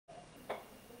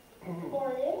Good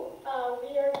morning.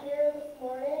 We are here this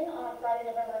morning on Friday,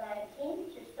 November 19th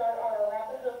to start our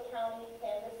Arapahoe County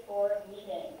Canvas Board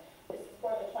meeting. This is for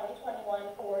the 2021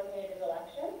 coordinated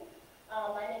election.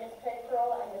 My name is Peg Pearl.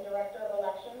 I'm the Director of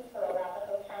Elections for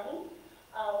Arapahoe County.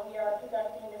 We are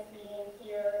conducting this meeting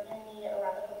here in the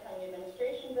Arapahoe County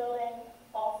Administration Building,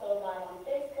 also live on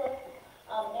Facebook.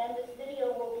 And this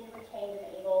video will be retained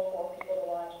and able for people to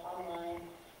watch online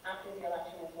after the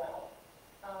election as well.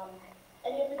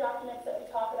 Any of the documents that we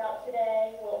talk about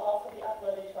today will also be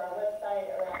uploaded to our website,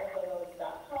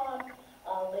 arapahoeroads.com,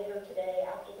 later today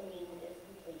after the meeting is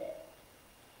completed.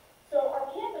 So our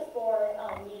Canvas Board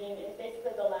meeting is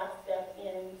basically the last step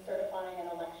in certifying an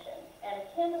election. And a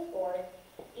Canvas Board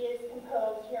is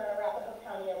composed here in Arapahoe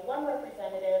County of one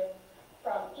representative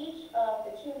from each of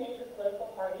the two major political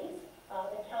parties.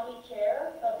 The county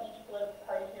chair of each political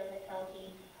party here in the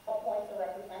county appoints a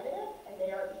representative, and they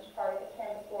are each part of the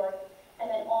Canvas Board, and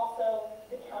then also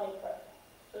the county clerk.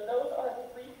 So those are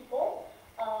the three people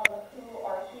who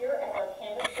are here at our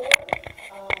Canvas Board.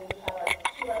 We have our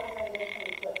two representatives from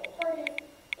the political parties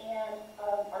and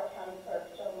our county clerk,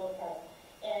 Joe Lopez.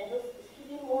 And you'll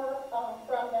see more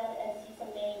from them and see some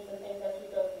names and things as we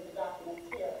go through the documents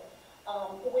here.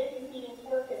 The way these meetings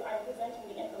work is I'm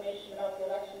presenting the information about the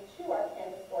election to our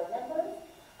Canvas Board members,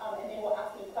 and they will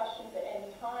ask me questions at any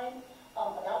time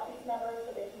about these members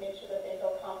so they can make sure that they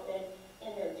feel confident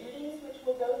in their duties, which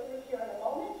we'll go through here in a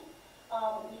moment.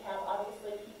 We have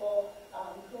obviously people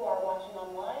who are watching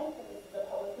online, because this is a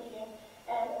public meeting,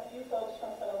 and a few folks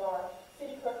from some of our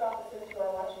city clerk offices who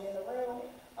are watching in the room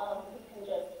who can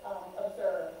just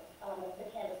observe the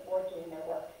Canvas Board doing their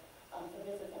work. So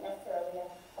this isn't necessarily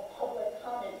a public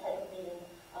comment type of meeting,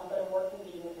 but a working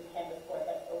meeting with the Canvas Board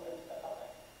that's open to the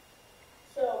public.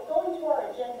 So going to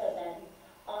our agenda then,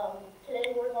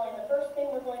 today the first thing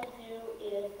we're going to do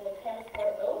is the Canvas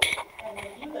Board oath and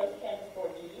review those Canvas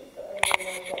Board duties so everyone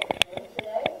knows what we're doing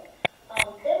today.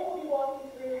 Then we'll be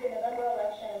walking through the November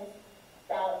elections,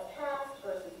 ballots cast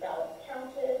versus ballots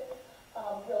counted.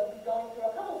 We'll be going through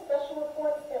a couple of special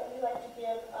reports that we like to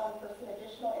give for some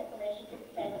additional information to the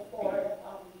Canvas Board,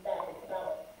 that it's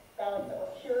about ballots that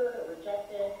were cured or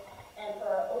rejected, and for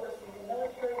our overseas and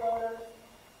military voters.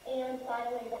 And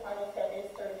finally, the final step is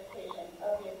certification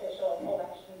of the official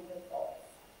election results.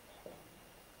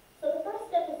 So the first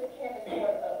step is the Canvas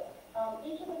Board oath.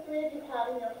 Each of the three of you have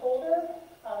in your folder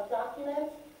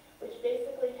documents, which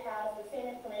basically has the same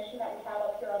information that we have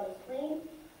up here on the screen.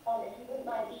 If you wouldn't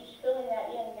mind each filling that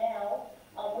in now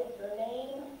with your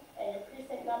name and your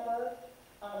precinct number,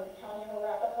 the county of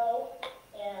Arapahoe,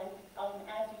 and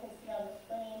as you can see on the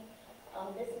screen,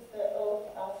 this is the oath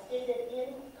stated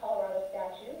in Colorado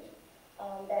statute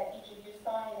that each of you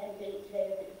sign and date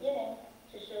today at the beginning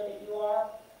to show that you are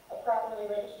a properly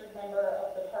registered member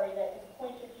of the party that has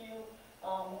appointed you,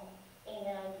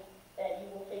 and that you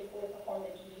will faithfully perform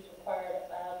the duties required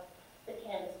of the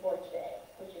Canvas Board today,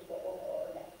 which is what we'll go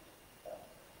over next. So,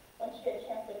 once you get a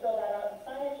chance to fill that out and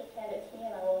sign it, just hand it to me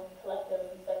and I will collect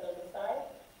those and set those aside.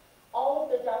 All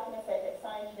of the documents that get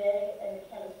signed today and the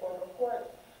Canvas Board report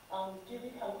do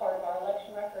become part of our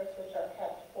election records, which are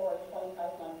kept for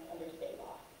 25 months under state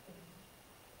law.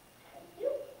 Thank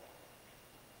you.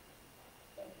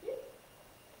 Thank you.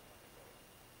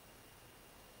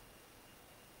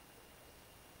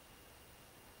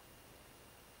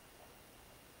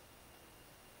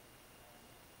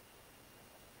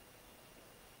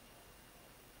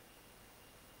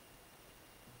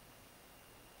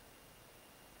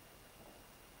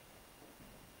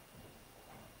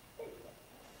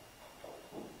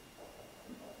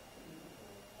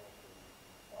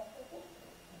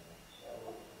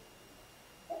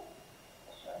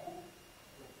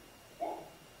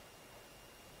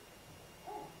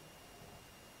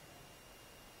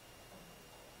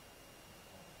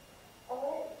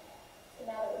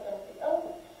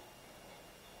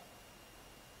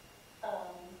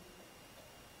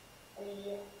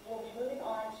 We will be moving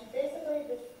on to basically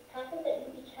this packet that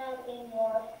you each have in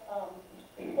your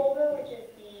folder, which is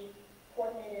the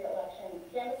coordinated election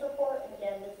canvas report. And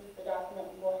again, this is the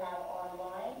document we will have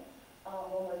online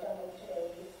when we're done with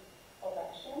today's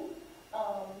election.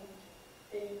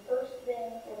 The first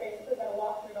thing, we're basically going to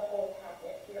walk through the whole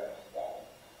packet here today.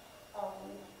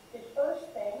 The first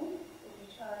thing, if you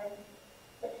turn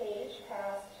the page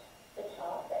past the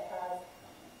top that has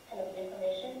kind of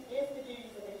information, is the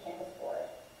duties of the Canvas Board.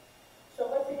 So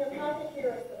what's in your packet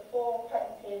here is the full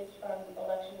cut and paste from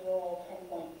Election Rule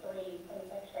 10.3 from the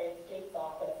Secretary of State's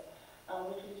office,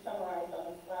 which we've summarized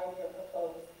on the slide here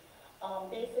proposed.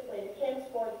 Basically, the Canvas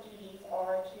Board duties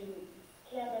are to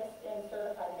canvass and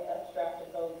certify the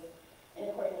abstracted votes in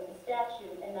accordance with the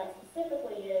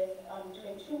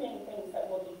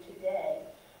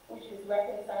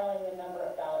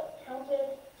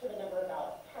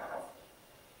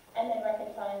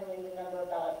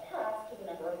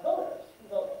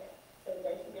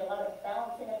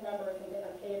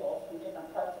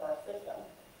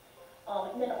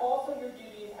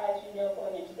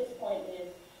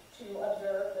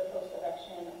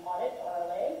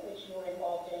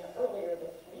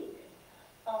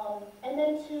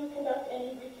then to conduct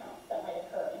any recounts that might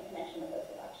occur in connection with this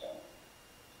election.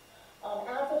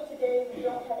 As of today, we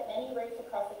don't have any race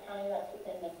across the county that's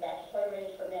within the statutory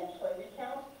range for mandatory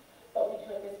recount, but we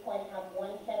do at this point have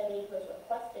one candidate who has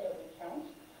requested a recount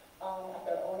at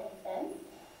their own expense.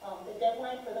 The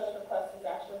deadline for those requests is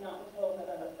actually not until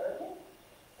November 30th,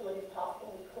 so it is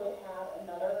possible we could have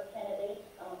another candidate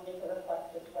make a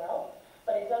request as well.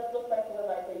 But it does look like we're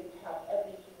likely to have at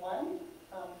least one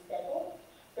scheduled.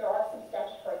 There are some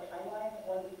statutory timelines of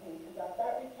when we can conduct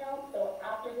that recount. So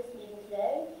after this meeting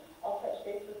today, I'll touch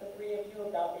base with the three of you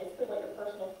about basically what your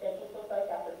personal schedules look like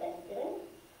after Thanksgiving.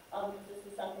 Because this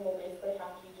is something we'll basically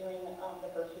have to be doing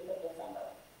the first week of December.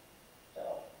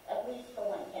 So at least for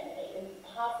one candidate, and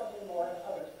possibly more if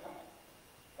others come in.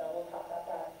 So we'll talk about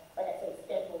that. Like I said,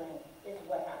 scheduling is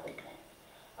what happens next.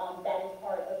 That is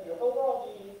part of your overall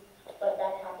duties, but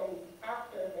that happens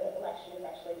after the election is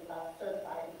actually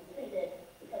certified and completed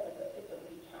because it's a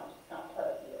recount. It's not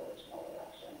part of the original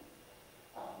election.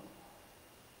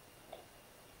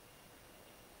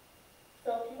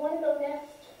 So if you want to go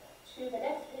next to the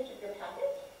next page of your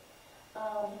packet,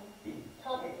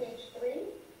 top of page 3,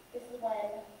 this is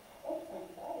when, oops, my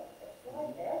slide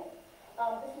there.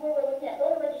 This is where we're looking at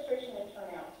voter registration and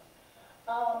turnout.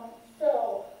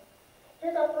 So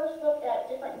here's our first look at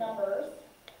different numbers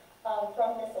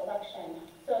from this election.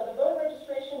 So the voter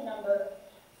registration number,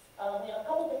 we have a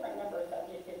couple different numbers that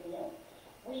we have given you.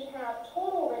 We have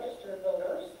total registered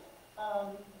voters.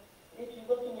 If you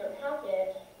look in your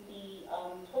packet, the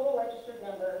total registered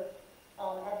number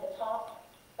at the top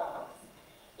box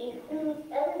includes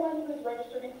everyone who's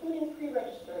registered, including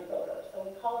pre-registered voters. So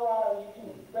in Colorado, you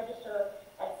can register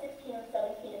at 16 or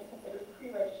 17. It's considered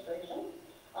pre-registration.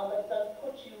 But it does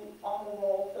put you on the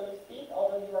roll, so to speak,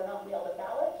 although you are not mailed a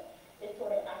ballot. It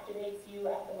sort of activates you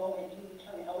at the moment you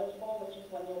turn eligible, which is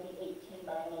when you'll be 18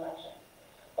 by an election.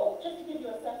 But just to give you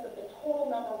a sense of the total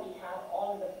number we have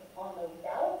on the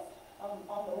ballots,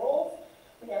 on the rolls,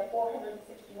 we have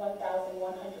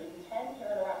 461,110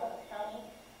 here in Arapahoe County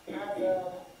as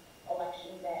of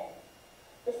election day.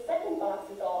 The second box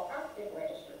is all active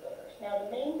registered voters. Now the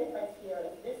main difference here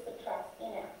is this subtracts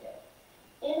inactive.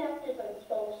 Inactive is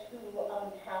folks who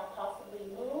have possibly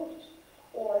moved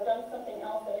or done something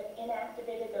else that has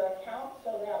inactivated their account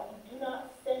so that we do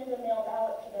not send a mail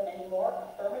ballot to them anymore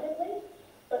affirmatively,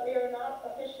 but they are not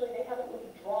officially, they haven't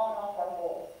withdrawn off our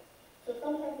rolls. So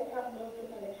sometimes they have moved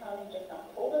within the county, just not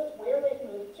told us where they've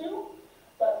moved to,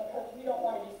 but because we don't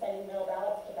want to be sending mail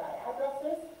ballots to bad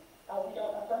addresses, we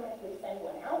don't affirmatively send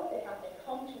one out. They have to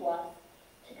come to us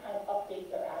to kind of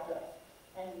update their address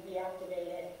and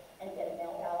reactivate it and get a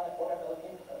mail ballot or vote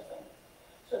in person.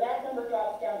 So that number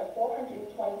drops down to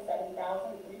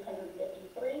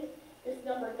 427,353. This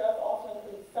number does also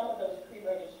include some of those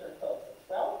pre-registered folks as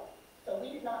well. So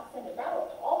we did not send a ballot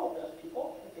to all of those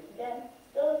people, because again,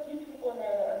 still a few people in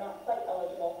there that are not quite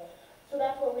eligible. So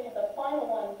that's where we have the final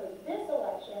one for this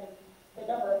election, the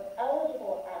number of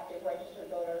eligible active registered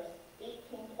voters, 18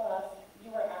 plus, you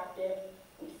were active,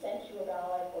 we sent you a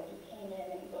ballot, or you came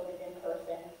in and voted in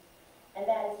person, and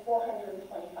that is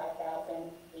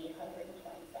 425,827.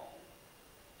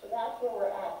 So that's where we're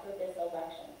at for this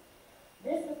election.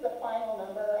 This is the final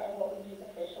number and what we use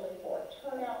officially for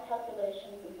turnout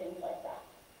calculations and things like that.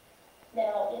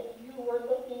 Now, if you were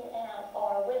looking at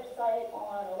our website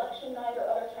on election night or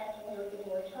other times when we were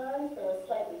giving returns, there was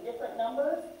slightly different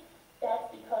numbers. That's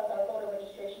because our voter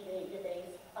registration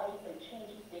database obviously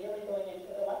changes daily going into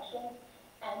the election,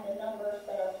 and the numbers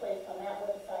that are placed on that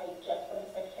website just from the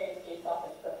Secretary of State's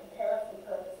office for comparison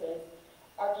purposes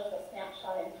are just a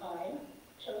snapshot in time,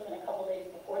 chosen a couple days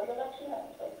before the election as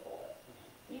a placeholder.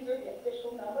 These are the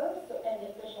official numbers and the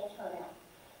official turnout.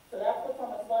 So that's what's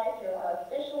on the slide here. Our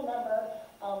official number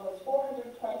was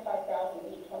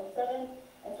 425,827,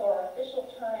 and so our official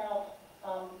turnout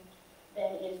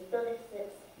then is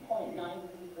 36.93%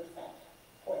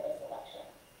 for this election.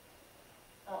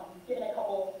 Given a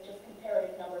couple just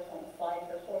comparative numbers on the slide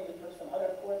here for you for some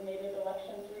other coordinated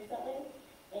elections recently.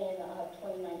 In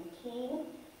 2019,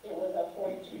 it was a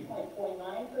 42.49%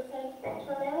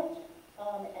 turnout,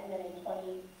 and then in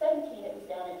 2017, it was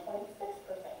down at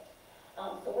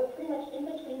 26%. So we're pretty much in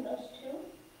between those two.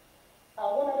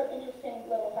 One other interesting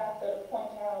little fact to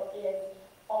point out is,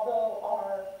 although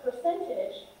our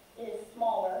percentage is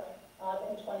smaller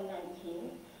than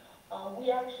 2019, we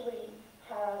actually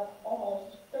have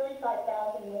almost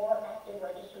 35,000 more active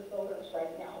registered voters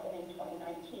right now than in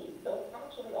 2019. So it's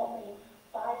actually only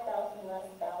 5,000 less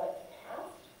ballots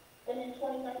cast than in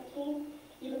 2019,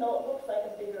 even though it looks like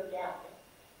a bigger gap.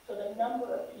 So the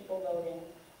number of people voting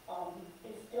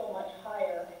is still much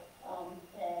higher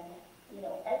than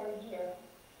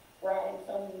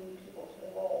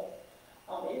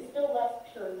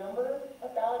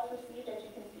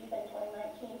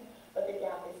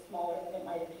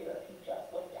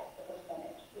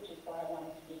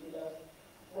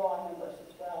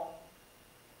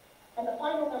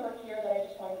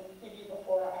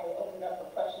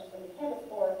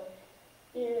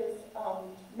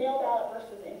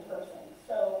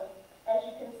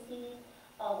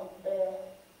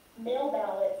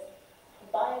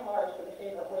by and large were the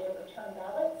favorite way to return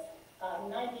ballots.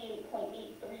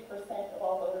 98.83% of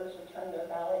all voters returned their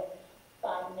ballot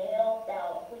by mail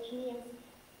ballot, which means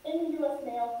in the U.S.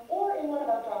 mail or in one of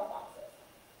our drop boxes.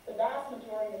 The vast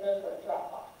majority of those were a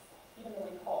drop box, even though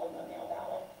we called them a mail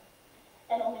ballot.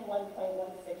 And only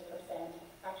 1.16%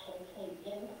 actually came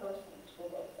in person to a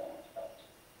vote center to vote.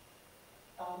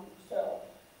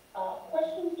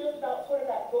 Questions just about sort of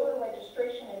that voter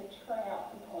registration and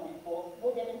turnout component.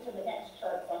 We'll get into the next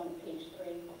charts on page 3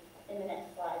 in the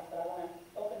next slides, but I want to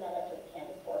open that up to the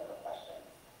Canvas board for questions.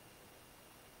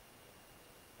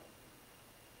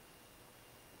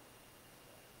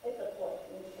 It's a ploy.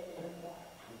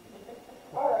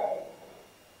 All right.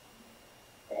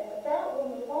 Then with that, we'll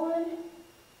move on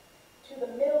to the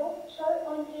middle chart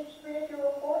on page 3 of your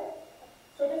report.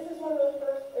 So this is one of those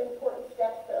first important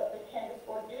steps of the Canvas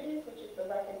board duties, which is the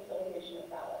reconciliation of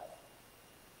ballots.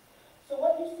 So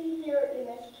what you see here in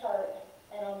this chart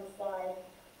and on the slide,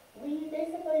 we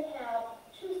basically have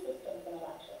two systems in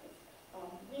elections.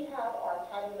 We have our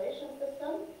tabulation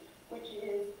system, which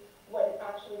is what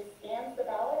actually scans the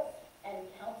ballots and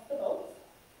counts the votes.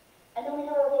 And then we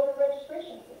have our voter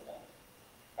registration system.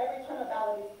 Every time a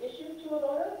ballot is issued to a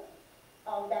voter,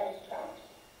 that is tracked,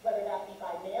 whether that be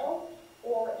by mail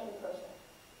or in person.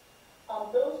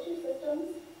 Those two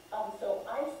systems, so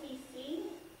ICC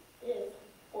is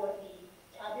for the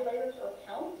tabulators or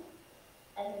count,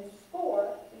 and then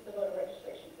SCORE is the voter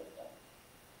registration system.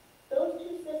 Those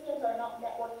two systems are not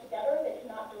networked together. They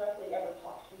cannot directly ever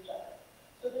talk to each other.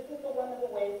 So this is one of the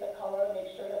ways that Colorado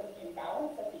makes sure that we can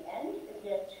balance at the end, is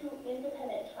we have two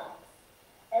independent tracks.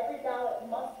 Every ballot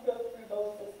must go through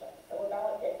both systems. So a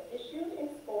ballot gets issued in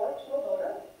SCORE to a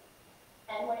voter,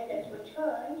 and when it gets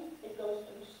returned, it goes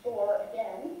through SCORE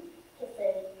again to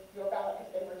say your ballot has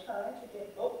been returned, to give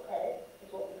vote credit, is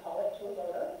what we call it, to a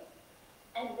voter.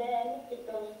 And then it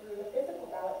goes through the physical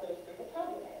ballot, goes through the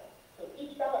tabulator. So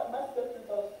each ballot must go through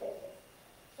both places.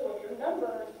 So if your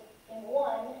numbers in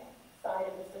one side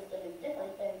of the system is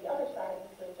different than the other side of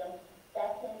the system,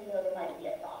 that's when you know there might be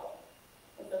a problem.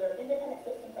 And so they're independent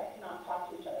systems that cannot talk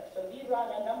to each other. So we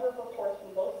run a number of reports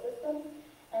from both systems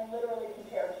and literally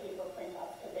compare paper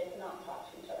printouts because they cannot talk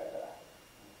to each other directly.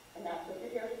 And that's what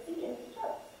you're here to see in these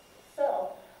charts.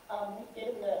 So we've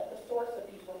given the source of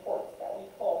these reports that we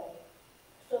pulled.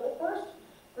 So the first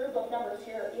group of numbers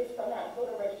here is from that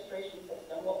voter registration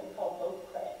system, what we call vote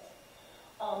credit.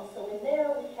 So in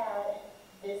there we had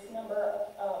this number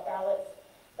of ballots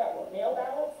that were mail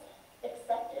ballots,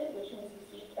 accepted, which means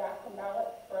received back from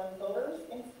voters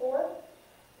in SCORE.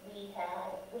 We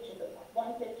had, which is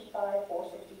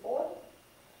 155,464.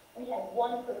 We had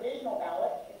one provisional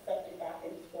ballot accepted back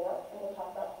in SCORE, and we'll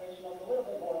talk about provisionals a little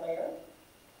bit more later.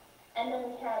 And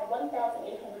then we had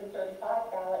 1,835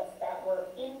 ballots that were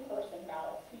in-person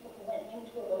ballots, people who went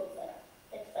into a vote center,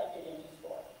 accepted into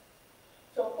SCORE.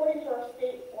 So according to our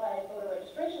statewide voter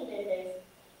registration database,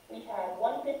 we had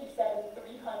 157,300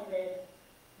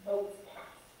 votes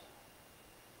cast.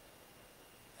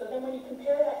 So then when you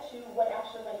compare that to what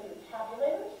actually went through the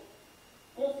tabulators,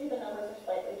 you'll see the numbers are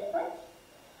slightly different,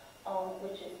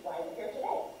 which is why we're here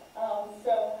today.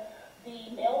 So the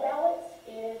mail ballots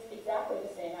is exactly the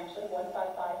same, actually,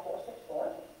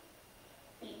 155,464.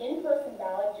 The in-person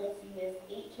ballots you'll see is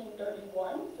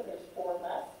 1831, so there's 4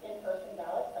 less in-person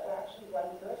ballots that were actually run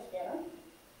through a scanner.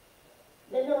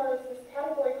 Then there is this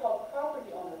category called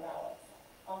property owner ballots.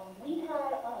 We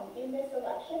had, in this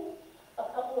election, a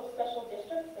couple of special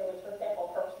districts. There was, for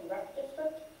example, Parks and Rec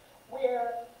District,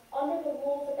 where under the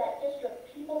rules of that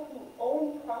district, people who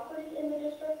own property in the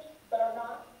district but are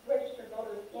not registered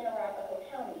voters in Arapahoe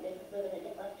County, they could live in a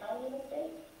different county in the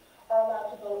state, are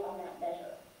allowed to vote on that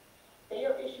measure. They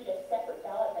are issued a separate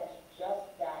ballot that's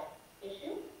just that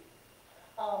issue.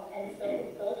 And so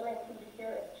those are included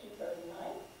here as 239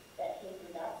 that came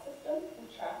through that system. We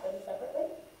track them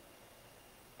separately.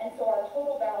 And so our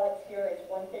total ballots here is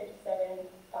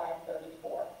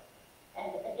 157,534.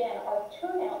 And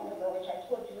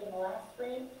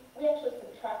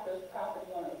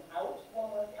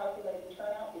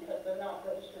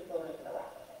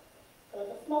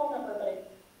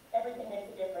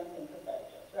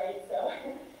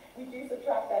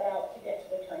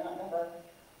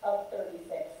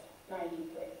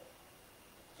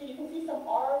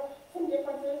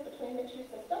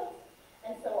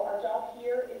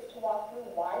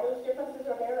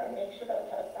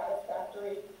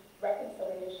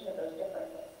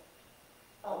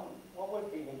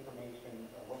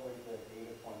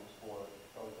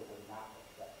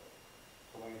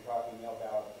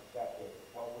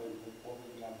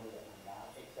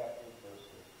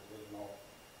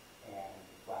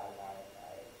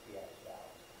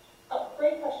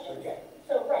great question. Rejected.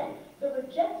 So, right, the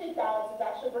rejected ballots is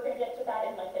actually, we're going to get to that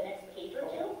in like the next page or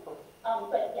two.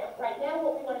 But yeah, right now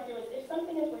what we want to do is if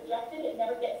something is rejected, it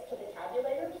never gets to the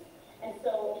tabulators. And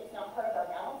so it's not part of our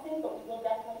balancing, but we will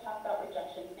definitely talk about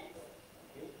rejections next.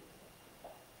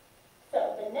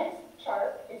 So the next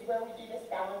chart is where we do this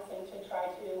balancing to try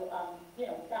to,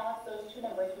 balance those two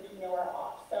numbers which we know are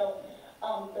off. So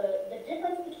the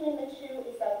difference between the two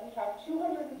is that we have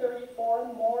 234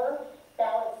 more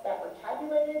ballots that were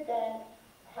tabulated than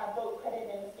have vote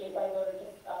credit in the statewide voter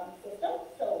system.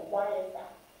 So why is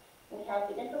that? We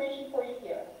have the information for you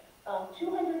here.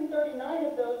 239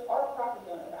 of those are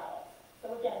property owner ballots.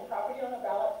 So again, property owner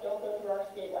ballots don't go through our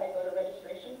statewide voter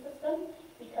registration system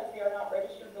because they are not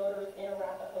registered voters in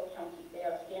Arapahoe County. They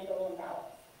are standalone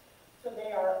ballots. So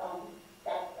they are,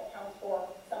 that accounts for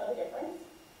some of the difference.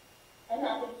 And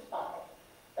that leaves 5.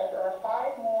 But there are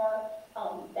 5 more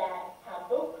that have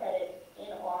vote credit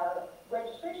in our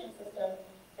registration system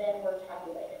than were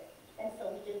tabulated. And so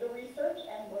we did the research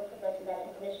and we're presenting that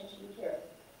information to you here.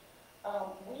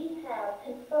 We have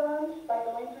confirmed by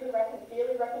going through the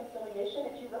daily reconciliation,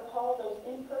 if you recall, those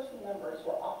in-person numbers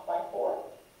were off by 4.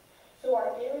 So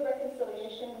our daily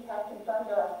reconciliation, we have confirmed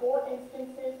there are 4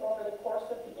 instances over the course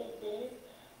of the 8 days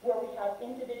where we have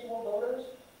individual voters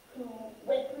who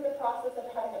went through the process of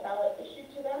having a ballot issued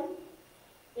to them.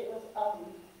 It was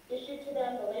issued to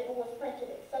them, the label was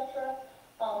printed, etc.,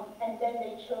 and then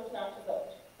they chose not to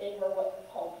vote. They were what's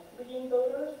called fleeing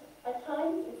voters at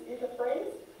times, is a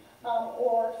phrase,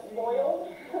 or spoiled.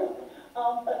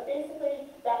 But basically,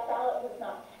 that ballot was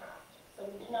not cast. So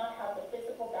we do not have the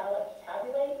physical ballot to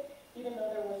tabulate, even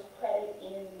though there was credit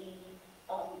in the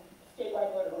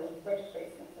statewide voter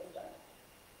registration system.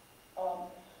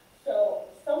 So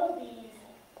some of these,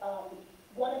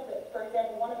 for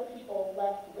example, one of the people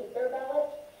left with their ballot,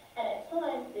 and at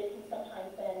times they can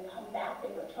sometimes then come back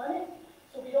and return it.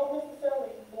 So we don't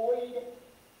necessarily void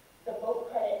the vote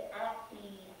credit at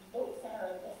the vote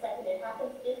center the second it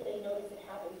happens if they notice it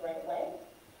happens right away.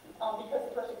 Because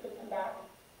the person could come back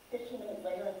 15 minutes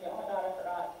later and say, oh my God, I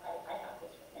forgot, I have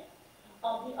this with me.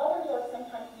 The others are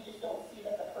sometimes we just don't see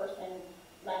that the person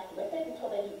left with it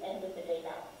until they end of the day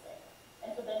balancing.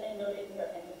 And so then they note it in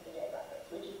their end of the day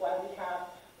records, which is why we have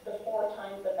the 4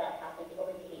 times that happened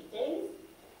over the 8 days.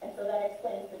 And so that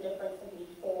explains the difference in these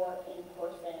 4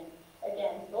 in-person,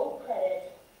 again, vote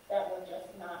credit that were just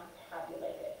not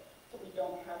tabulated. So we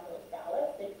don't have those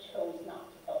ballots. They chose not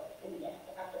to vote in the end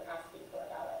after asking for a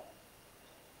ballot.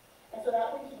 And so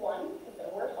that leaves 1, because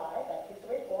there were 5, that takes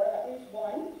away 4, that leaves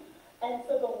 1. And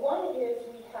so the 1 is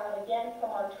we have, again, from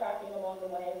our tracking along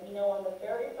the way, we know on the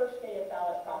very first day of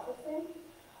ballot processing,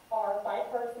 our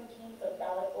bipartisan teams of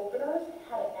ballot openers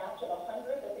had a batch of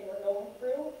 100 that they were going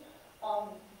through,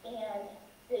 and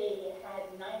they had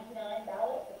 99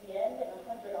 ballots at the end and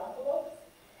 100 envelopes,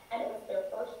 and it was their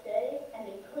first day, and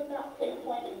they could not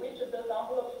pinpoint which of those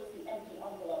envelopes was the empty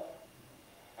envelope.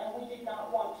 And we did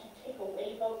not want to take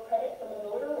away vote credit from a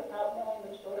voter without knowing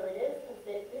which voter it is, because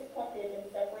at this point they had been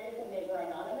separated and they were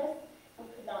anonymous. We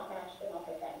could not match them up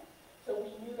again. So we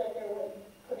knew that there was,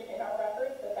 put it in our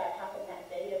records, that happened that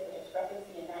day as a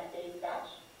discrepancy in that day's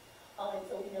batch. And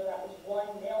so we know that was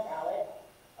 1 mail ballot,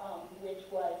 which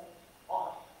was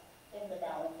off in the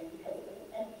balancing because it was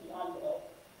an empty envelope.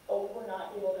 But we were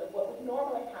not able to, what would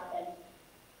normally happen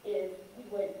is we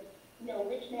would know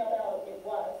which mail ballot it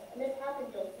was. And this happened,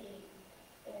 you'll see,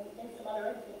 in some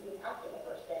other instances after the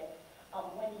first day.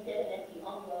 When you get an empty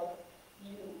envelope,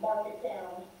 you mark it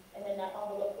down, and then that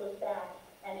envelope goes back,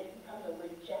 and it becomes a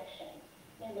rejection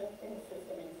in the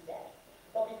system instead.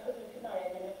 But because we could not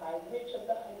identify which of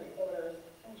the 100 voters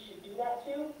we should do that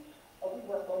to, we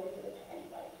weren't going to give it to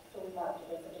anybody. So we marked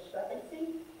it as a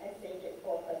discrepancy and saved it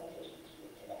for presentation to you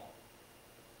today.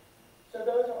 So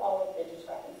those are all of the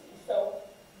discrepancies. So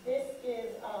this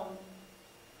is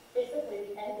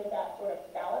basically the end of that sort of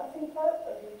balancing part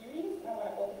of your duties, and I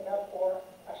want to open it up for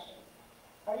questions.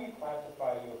 How do you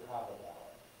classify your cover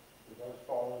ballots? Do those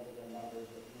fall into the numbers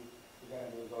that you're going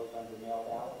to do those under mail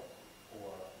ballots?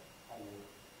 Or how do you?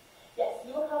 Yes,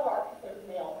 you will have our considered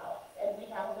mail ballots, and we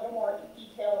have a little more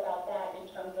detail about that in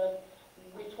terms of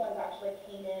which ones actually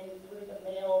came in through the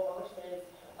mail versus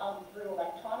through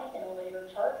electronic in a later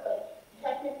chart. But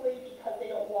technically, because they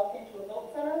don't walk into a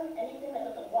vote center, anything that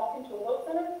doesn't walk into a vote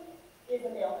center is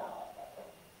a mail ballot.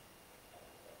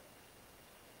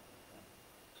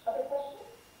 Other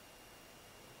questions?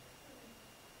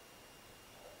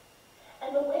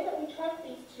 And the way that we track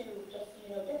these two, just so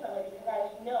you know differently, because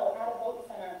as you know, at a vote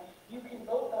center, you can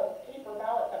vote a paper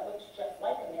ballot that looks just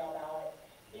like a mail ballot,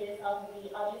 is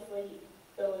we obviously,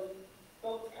 those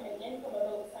votes coming in from a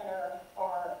vote center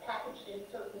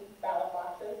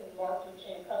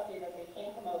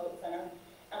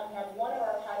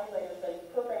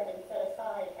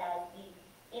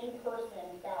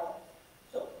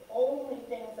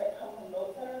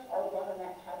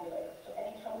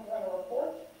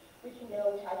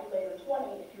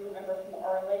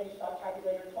RLA, you saw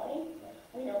tabulator 20.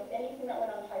 We know anything that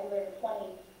went on tabulator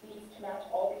 20 needs to match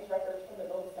all these records from the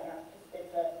vote center.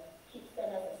 Keeps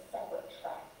them as a separate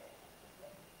track.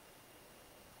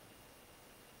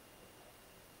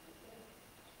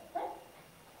 Okay.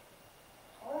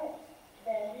 All right.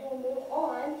 Then we will move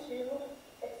on to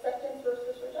acceptance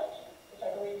versus rejection, which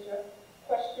I believe is your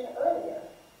question earlier.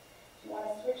 Do you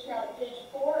want to switch now to page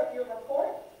 4 of your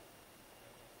report?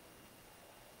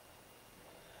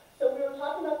 So we were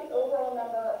talking about the overall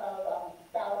number of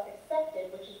ballots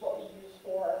accepted, which is what we use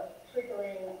for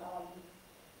triggering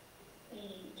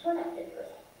the turnout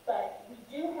figures. But we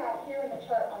do have here in the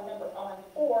chart on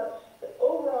 4, the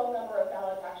overall number of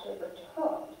ballots actually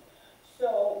returned.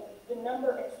 So the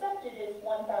number accepted is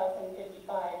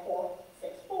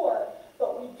 1,055,464,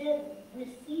 but we did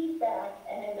receive back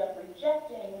and end up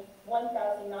rejecting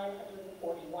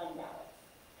 1,941 ballots.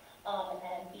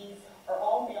 And these are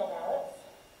all mail ballots.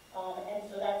 And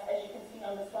so that's, as you can see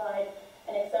on the slide,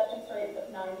 an acceptance rate of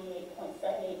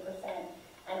 98.78%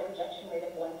 and a rejection rate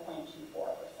of 1.24%.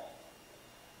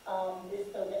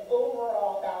 So the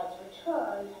overall ballots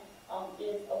returned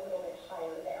is a little bit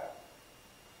higher there.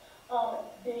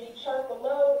 The chart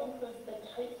below includes the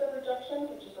types of rejections,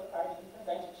 which is required to be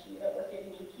presented to you that we're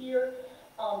giving you here.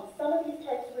 Some of these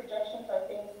types of rejections are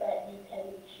things that you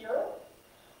can cure.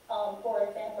 For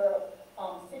example,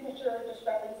 signature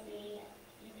discrepancy,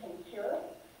 you can cure.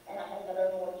 And I have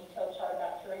another more detailed chart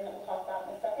about curing that we'll talk about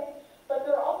in a second. But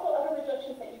there are also other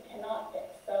rejections that you cannot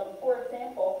fix. So, for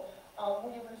example,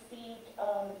 we received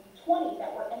 20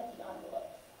 that were empty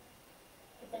envelopes.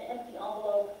 It's an empty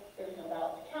envelope, there's no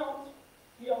ballot to count,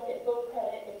 you don't get vote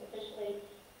credit, it's officially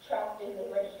tracked in the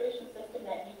registration system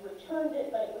that you returned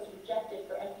it, but it was rejected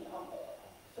for empty envelope.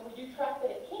 So we do track that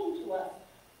it came to us,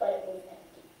 but it was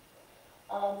empty.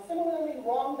 Similarly,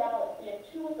 wrong ballot. We have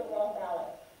 2 of the wrong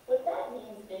ballot. What that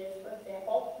means is, for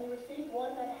example, we received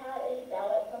one that had a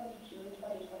ballot from the June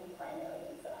 2020 primary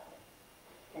inside.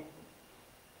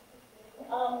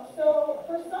 So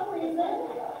for some reason,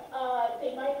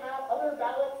 they might have other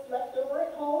ballots left over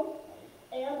at home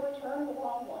and return the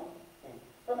wrong one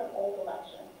from an old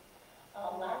election.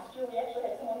 Last year, we actually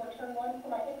had someone return one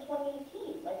from, I think,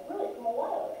 2018, like really from a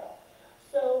while ago.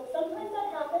 So sometimes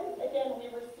that happens. Again, we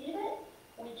receive it,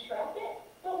 we track it,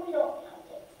 but we don't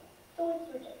count it. So it's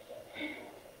rejected.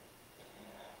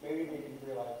 Maybe they didn't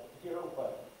realize it here,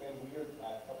 but it's been weird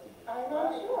last couple of years. I'm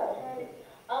not sure.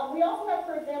 We also have,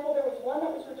 for example, there was one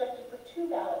that was rejected for 2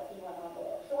 ballots in one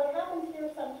envelope. So what happens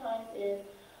here sometimes is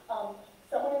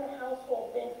someone in the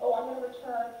household thinks, oh, I'm going to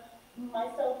return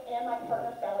myself and my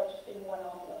partner's ballot just in one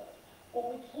envelope.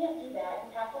 Well, we can't do that.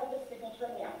 We have to have the signature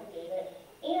and the affidavit.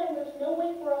 And there's no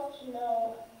way for us to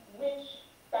know which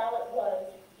ballot was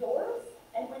yours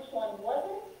and which one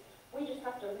wasn't. We just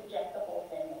have to reject the whole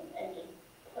thing and just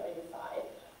put it aside.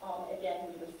 Again,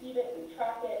 we receive it, we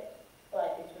track it,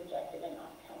 but it's rejected and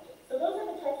not counted. So those are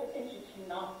the types of things you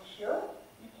cannot cure.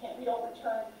 We don't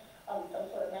return some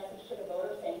sort of message to the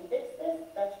voter saying, fix this.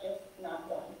 That's just not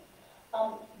done.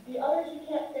 The others you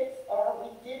can't fix are, we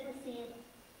did receive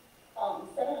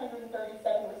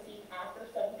 737 received after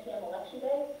 7 p.m. election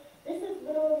day. This is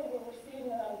literally, we're receiving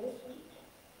them this week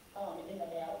in the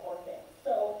mail or things.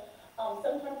 So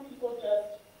sometimes people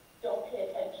just don't pay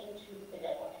attention to the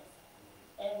deadlines.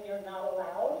 And we are not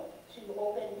allowed to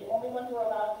open, the only ones who are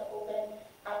allowed to open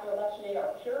after election day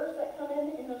are cures that come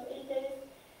in those 8 days.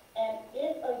 And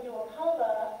if a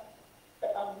UOCAVA,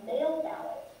 mail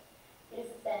ballot, is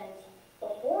sent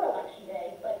before election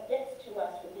day, but gets to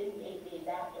us within 8 days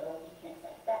after, we can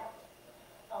accept that.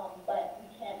 But we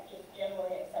can't just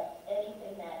generally accept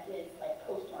anything that is like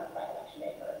postmarked by election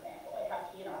day, for example. It has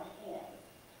to be in our hands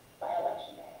by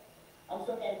election day.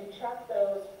 So again, we track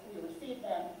those, we receive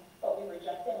them, but we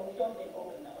reject them, and we don't even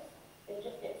open those. They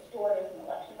just get stored as an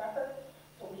election record,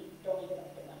 so we don't even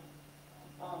open them.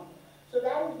 So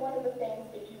that is one of the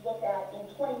things, if you look at in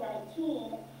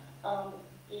 2019,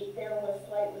 there was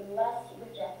slightly less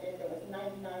rejected. There was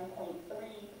 99.33%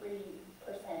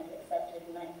 accepted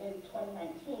in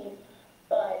 2019,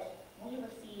 but we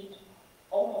received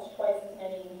almost twice as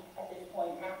many at this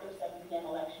point after 7 p.m.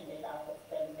 election day ballots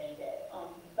than they did.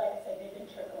 Like I said, they've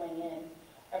been trickling in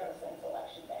ever since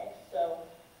election day. So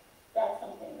that's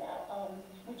something that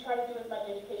we try to do as much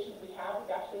education as we have.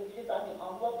 We've actually redesigned the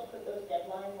envelope to put those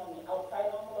deadlines on the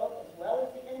outside envelope as well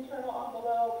as the internal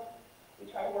envelope. We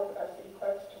try to work with our city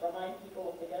clerks to remind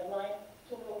people of the deadline.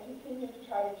 So we'll continue to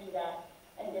try to do that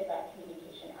and get that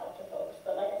communication out to folks.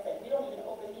 But like I said, we don't even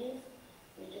open these.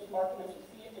 We just mark them as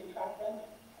received and try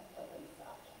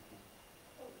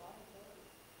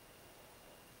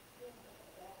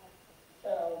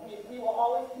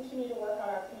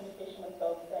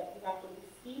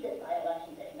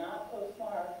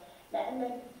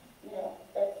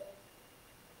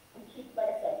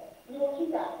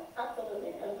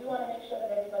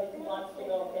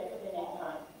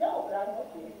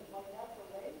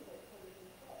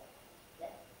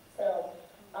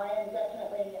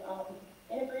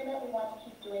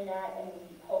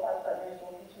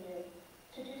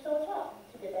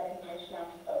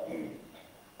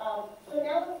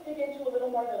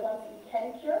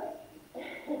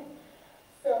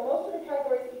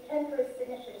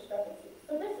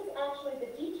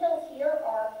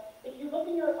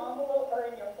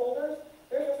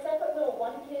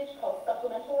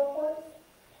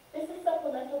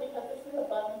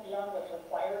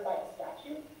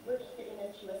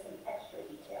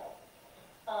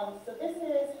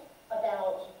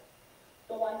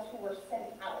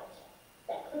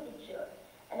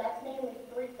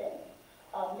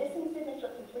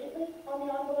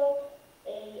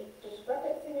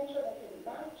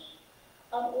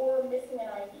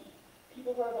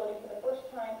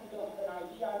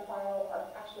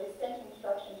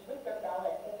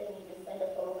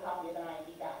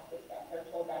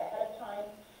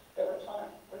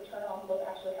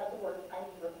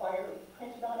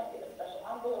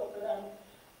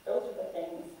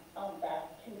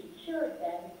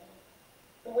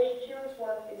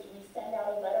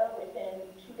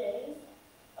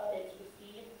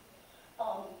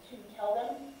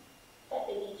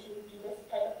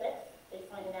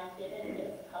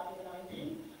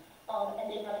and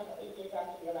they have until 8 days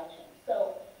after the election.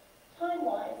 So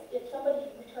time-wise, if somebody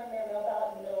returned their mail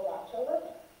ballot in the middle of October,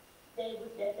 they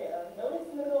would get their notice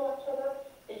in the middle of October.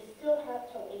 They still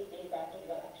have till 8 days after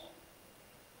the election.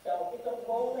 So it's a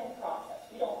rolling process.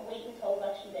 We don't wait until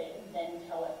election day and then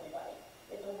tell everybody.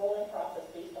 It's a rolling process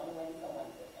based on when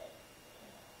someone's birthday.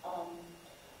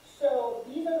 So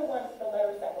these are the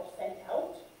letters that were sent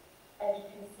out. As you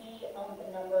can see on the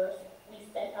numbers, we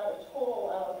sent out a total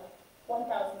of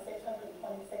 1,626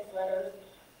 letters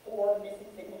for missing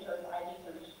signatures, IDs,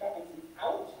 or discrepancies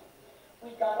out.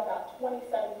 We got about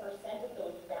 27% of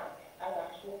those back as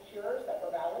actual cures that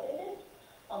were validated.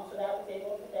 So that was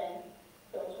able to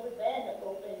those were then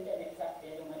opened and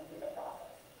accepted and went through the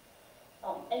process.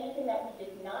 Anything that we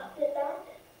did not get back,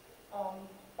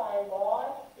 by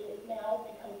law, it now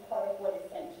becomes part of what is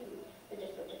sent to the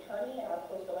district attorney in our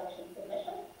post-election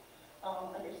submission.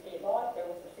 Under state law, if there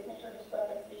was a signature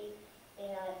discrepancy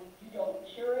and you don't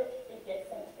cure it, it gets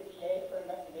sent to the DA for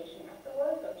investigation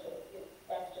afterwards,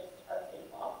 that's just our state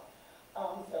law.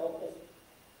 So this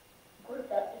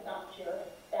group that did not cure,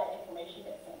 that information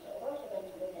gets sent over for them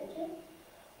to look into.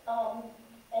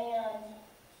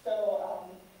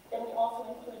 Then we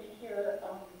also included here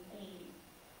the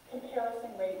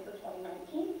comparison rate for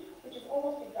 2019, which is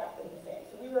almost exactly the same.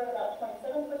 So we were at about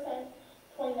 27%,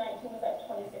 2019 was at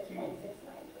 26.69%.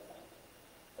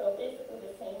 So basically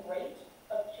the same rate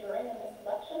of curing in this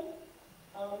election.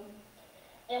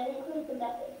 And we include the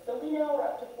method. So we now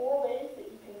are up to 4 ways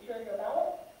that you can cure your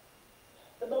ballot.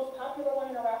 The most popular one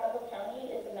in Arapahoe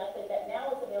County is a method that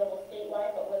now is available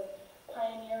statewide, but was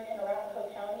pioneered in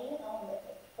Arapahoe County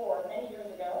for many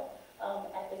years ago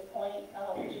at this point,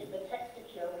 which is the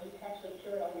text-to-cure, where you can actually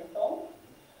cure it on your phone.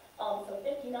 So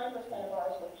 59% of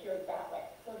ours were cured that way.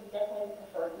 So it's definitely the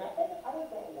preferred method. How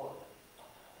does that work?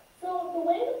 So the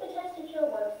way that the text-to-cure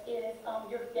works is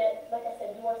like I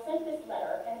said, you are sent this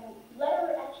letter, and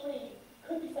letter actually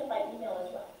could be sent by email as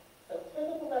well. So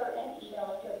physical letter and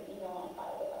email if you have an email on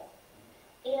file with us.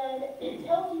 And it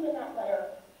tells you in that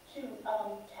letter to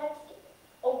text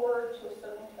a word to a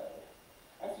certain code.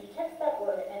 And so you text that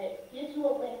word, and it gives you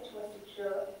a link to a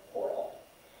secure portal.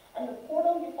 And the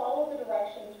portal, you follow the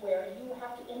directions where you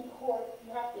have to input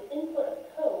a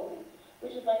code,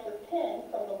 which is like your PIN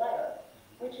from the letter,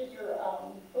 which is your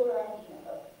voter ID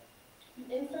number. You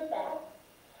insert that.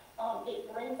 It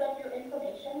brings up your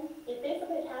information. It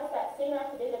basically has that same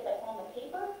affidavit that's on the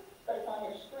paper, but it's on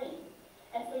your screen.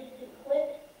 And so you can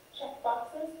click check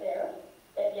boxes there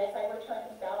that yes, I returned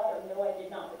this ballot, or no, I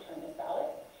did not return this ballot.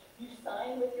 You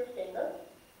sign with your finger,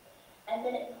 and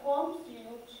then it prompts you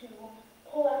to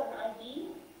pull out an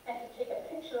ID and to take a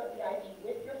picture of the ID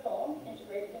with your phone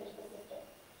integrated into the system.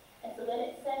 And so then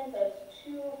it sends us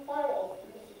 2 files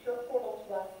through the secure portal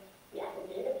to us, the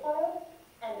affidavit file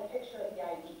and the picture of the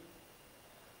ID.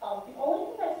 The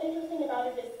only thing that's interesting about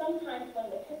it is sometimes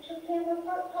when the picture camera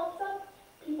part pops up,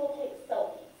 people take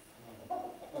selfies.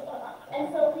 And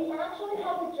so we actually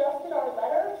have adjusted our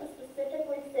letter to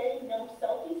specifically say no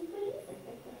selfies, please,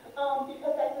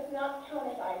 because that does not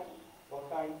count as ID.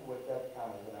 What does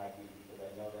count as an ID? Because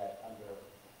I know that under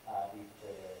the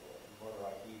voter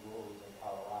ID rules in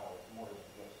Colorado, it's more than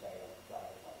just say a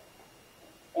driver's license.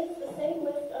 It's the same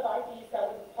list of IDs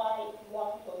that would apply if you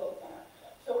walk into a vote center.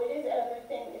 So it is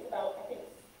everything. It's about, I think,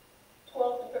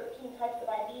 12 to 13 types of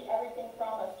ID, everything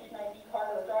from a student ID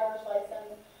card or a driver's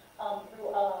license,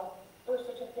 through a birth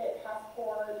certificate,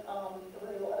 passport,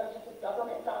 through other types of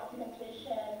government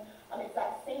documentation. It's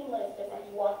that same list as if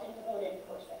you walked in to vote in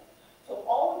person. So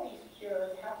all of these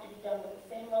cures have to be done with the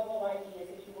same level of ID as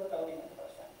if you were voting in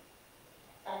person.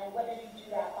 And whether you do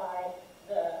that by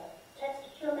the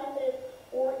text-to-cure method,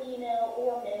 or email,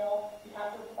 or mail, you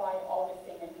have to provide all the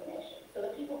same information. So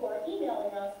the people who are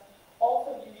emailing us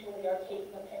also usually are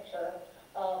taking a picture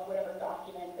of whatever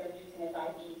document they're using as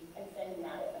ID and sending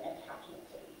that as an attachment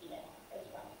to the email as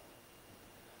well.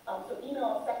 So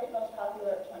email is second most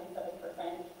popular at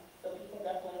 27%, so people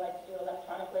definitely like to do it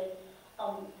electronically.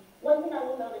 One thing I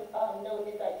will note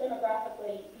is that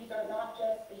demographically, these are not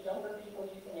just the younger people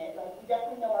using it. Like, we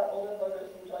definitely know our older voters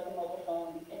enjoy the mobile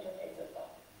phone interface as well.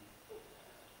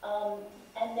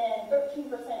 And then 13%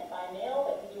 by mail,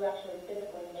 that you actually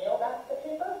physically mail back the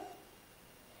paper.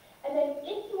 And then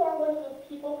if you are one of those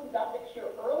people who got the cure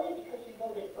early because you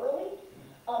voted early,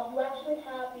 you actually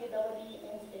have the ability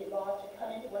in state law to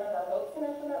come into one of our vote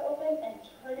centers when they're open and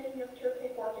turn in your cure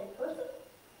paperwork in person.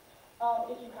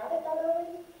 If you have it that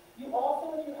early. You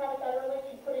also, if you have it that early,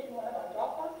 can put it in one of our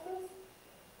drop boxes.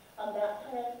 That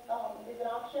kind of is an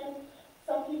option.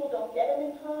 Some people don't get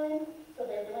them in time, so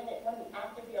they're doing it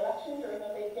after the election during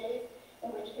those 8 days,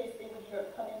 in which case they would either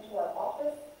come into our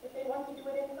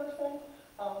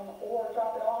or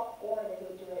drop it off, or they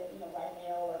would do it, by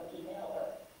mail or email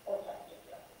or text it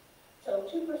here. So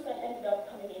 2% ended up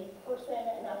coming in person,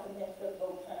 and that's a mix of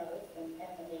vote centers and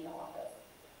the main office.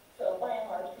 So by and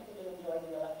large, people do enjoy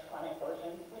the electronic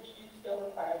version, which do still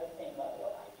require the same level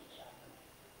of ID check.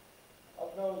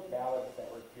 Of those ballots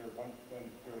that were here, one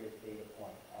curious data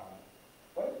point,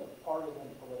 what is the partisan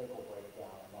political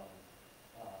breakdown among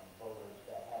voters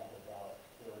that had the ballot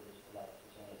here to select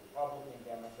percentage Republican,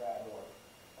 Democrat, or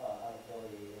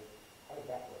unaffiliated? How did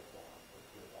that break down with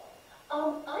your ballot?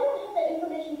 I don't have that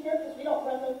information here because we don't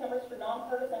run those numbers for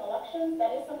nonpartisan elections.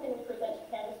 That is something we present to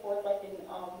canvas boards like in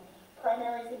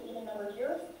primaries and even numbered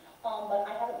years, but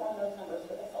I haven't run those numbers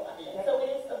for this election. So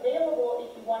it is available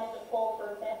if you wanted to pull,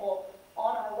 for example,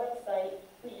 on our website,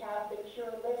 we have the cure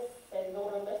lists and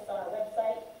voter lists on our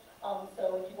website.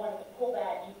 So if you wanted to pull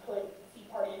that, you could see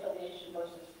party affiliation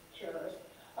versus cures,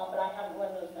 but I haven't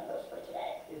run those numbers for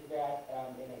today. Is that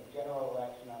in a general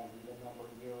election on the number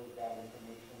of years that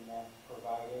information that's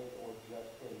provided, or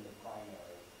just in the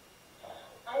primary?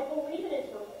 I believe it is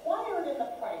required in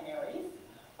the primaries.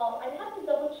 I'd have to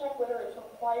double check whether it's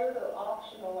required or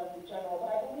optional in the general, but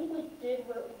I believe we did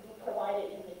provide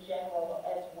it in the general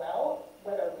as well,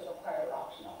 whether it was required or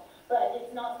optional. But it's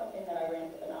not something that I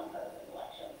ran for the nonpartisan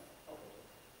elections.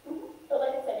 But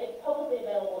like I said, it's publicly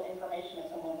available information if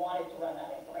someone wanted to run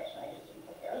that information. I just didn't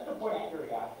prepare it. Just a point of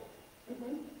curiosity.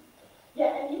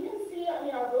 Yeah, and you can see,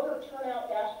 our voter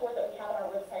turnout dashboard that we have on our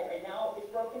website right now is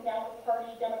broken down with party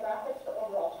demographics for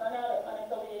overall turnout of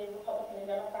unaffiliated Republican and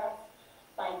Democrats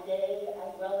by day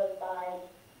as well as by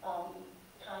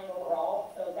time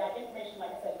overall. So that information,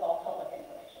 like I said, is all public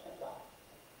information as well.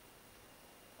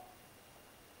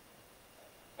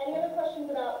 Any other questions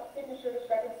about signature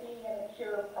discrepancy and the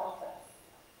cure process?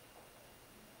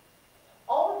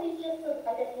 All of these, just so,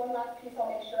 I guess one last piece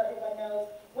I'll make sure everyone knows,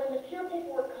 when the cure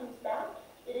paperwork comes back,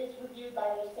 it is reviewed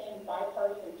by those same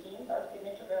bipartisan teams, our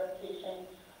signature verification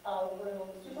room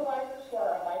supervisors who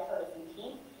are a bipartisan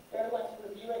team. They're the ones who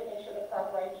review it, make sure the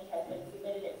proper ID has been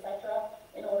submitted, etc.,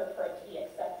 in order for it to be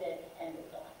accepted and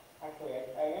moved on. Actually,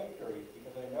 I am curious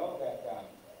because I know that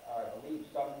I believe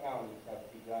some counties have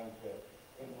begun to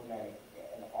implement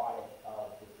an audit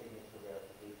of the signature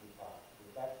verification process.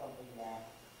 Is that something that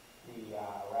the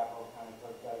Arapahoe County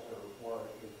Clerk does, or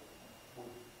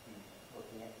would be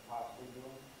looking at possibly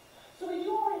doing? So we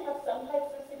do already have some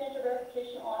types of signature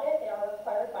verification audit. They are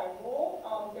required by rule.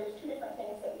 There's two different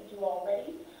things that we do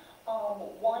already.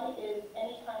 One is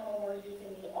anytime when we're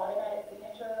using the automatic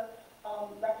signature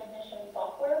recognition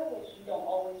software, which we don't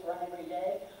always run every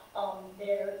day,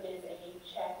 there is a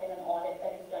check and an audit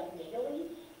that is done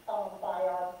daily by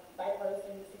our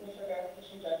bipartisan signature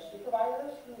verification judge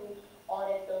supervisors who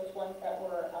audit those ones that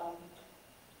were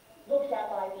looked at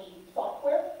by the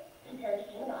software compared to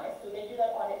human eyes. So they do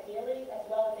that audit daily, as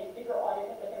well as a bigger audit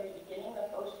at the very beginning, the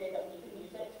first day that we can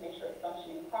use it to make sure it's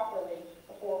functioning properly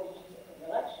before we use it for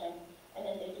the election. And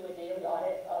then they do a daily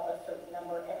audit of a certain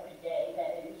number every day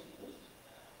that it is used.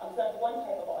 So that's one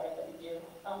type of audit that we do.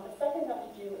 The second that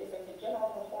we do is there's a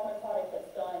general performance audit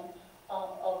that's done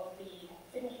of the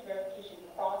signature verification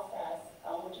process,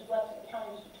 which is left to the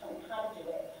county to determine how to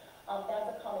do it.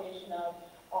 That's a combination of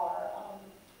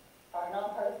our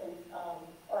nonpartisan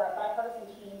or our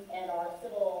bipartisan teams and our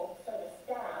civil service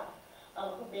staff,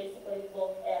 who basically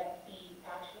look at the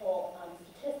actual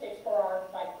statistics for our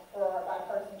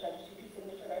bipartisan judges who do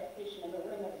signature verification in the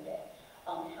room every day.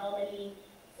 How many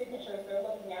signatures they're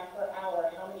looking at per hour,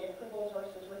 how many approvals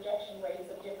versus rejection rates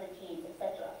of different teams,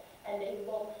 etc. And they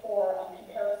look for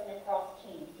comparison across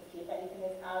teams to see if anything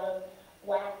is out of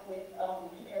whack with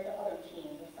compared to other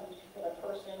teams. If some particular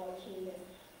person or team is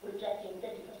rejecting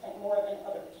 50% more than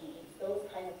other teams, those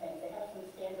kind of things. They have some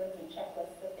standards and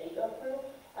checklists that they go through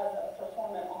as a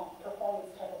performance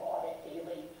type of audit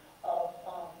daily of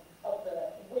the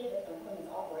way that the room is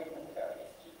operating with the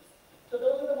various teams. So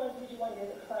those are the ones we do under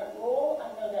the current rule. I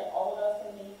know that all of us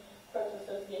in the Clerks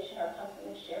Association are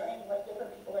constantly sharing what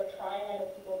different people are trying. I know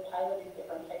people have piloted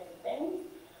different types of things.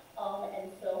 And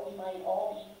so we might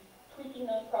all be tweaking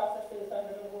those processes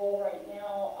under the rule right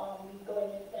now,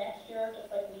 going into the next year, just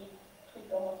like we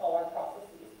tweak almost all our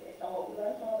processes based on what we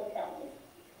learned from other counties.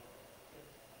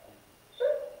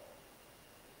 Sure.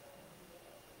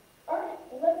 All right,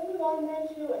 let's move on then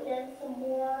to, again, some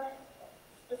more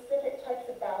specific types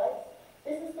of ballots.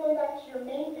 This is going back to your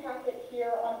main packet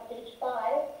here on page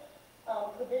 5.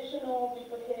 Provisional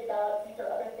duplicated ballots. These are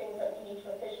other things that we need to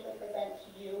officially present to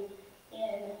you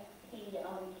in the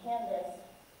canvas.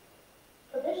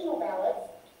 Provisional ballots,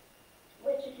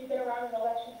 which if you've been around in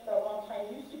elections for a long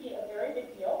time, used to be a very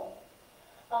big deal.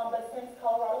 But since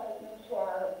Colorado has moved to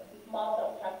our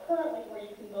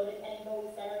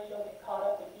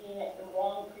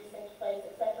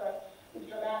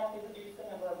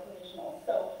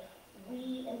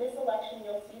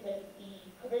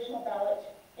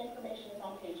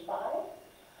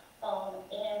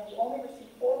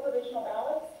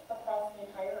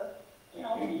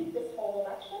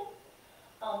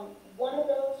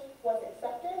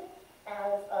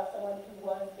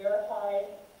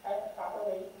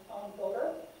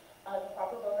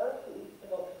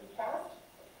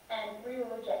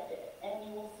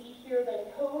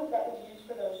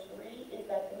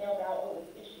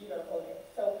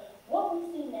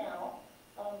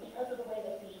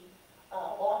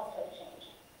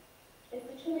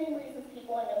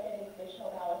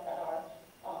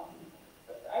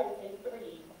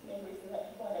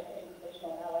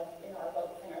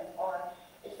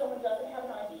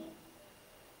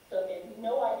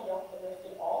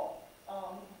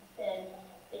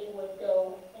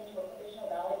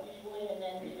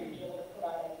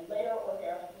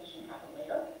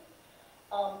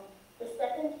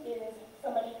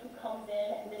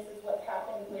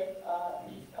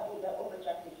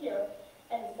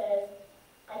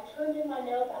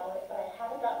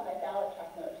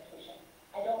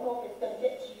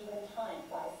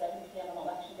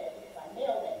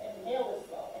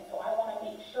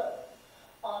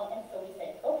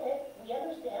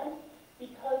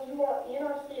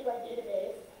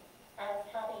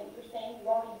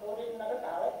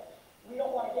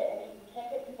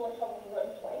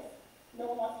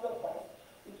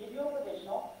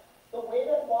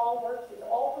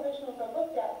are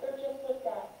looked at, they're just looked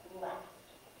at last.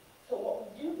 So what we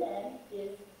do then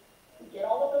is we get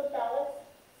all of those ballots,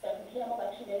 7 p.m.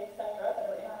 election day, et cetera, that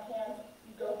are in our hands.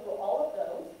 You go through all of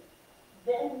those,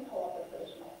 then we pull up the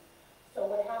provisional. So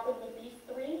what happened with these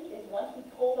 3 is once we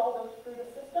pulled all those through the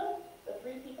system, the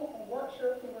 3 people who weren't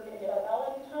sure if we were going to get our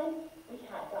ballot in time, we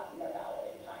had gotten their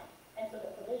ballot in time. And so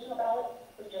the provisional ballot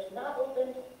was just not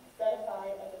opened, set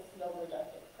aside as a sealed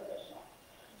rejected provisional.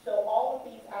 So all of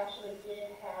these actually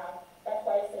did have, that's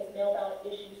why it says mail ballot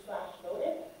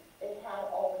issue/voted, they had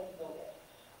already voted.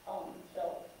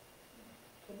 So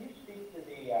Can you speak to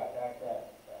the fact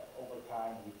that over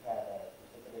time we've had a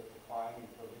precipitous decline in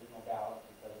provisional ballots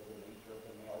because of the nature of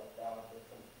the mail ballot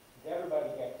system? Because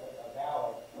everybody gets a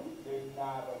ballot, there's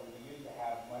not, but we used to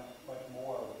have much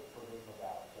more with provisional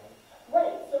ballots, right?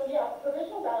 right, so yeah,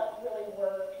 provisional ballots really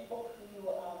were people who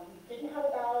didn't have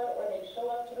a ballot, or they'd show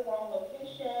up to the wrong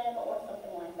location or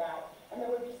something like that. And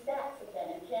there would be stacks of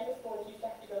them, and canvas boards used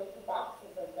to have to go through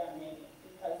boxes of them maybe,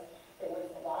 because there was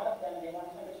a lot of them, and they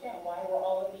wanted to understand why were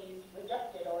all of these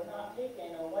rejected or not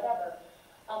taken or whatever.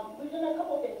 We've done a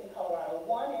couple of things in Colorado.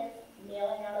 One is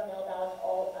mailing out a mail ballot to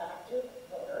all active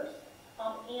voters,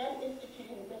 and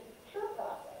instituting the cure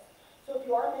process. So if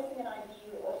you are missing an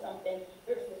ID or something,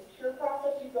 there's this cure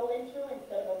process you go into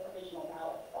instead of a provisional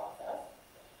ballot process.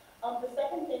 The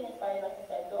second thing is by, like I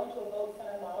said, going to a vote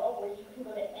center model where you can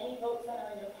go to any vote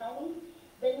center in your county.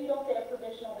 Then you don't get a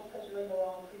provisional because you're in the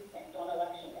wrong precinct on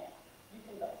election day. You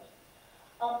can vote.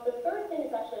 The third thing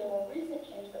is actually a more recent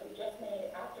change that we just made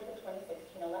after the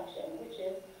 2016 election, which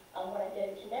is what I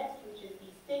get into next, which is the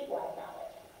statewide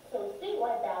ballot. So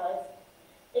statewide ballots,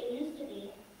 it used to be,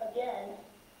 again,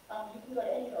 you can go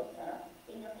to any vote center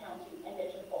in your county and get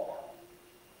your full ballot.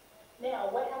 Now,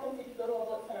 what happens if you go to a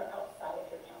vote center outside of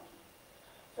your county?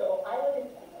 So I live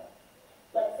in Denver.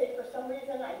 Let's say for some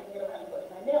reason I didn't get around to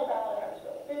voting my mail ballot, I was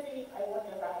really busy, I work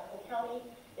in Arapahoe County,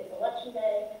 it's election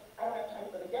day, I don't have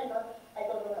time to go to Denver, I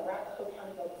go to an Arapahoe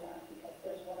County vote center because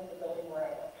there's one in the building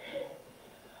where I work.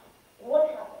 What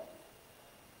happens?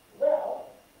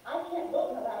 Well, I can't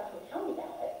vote in Arapahoe County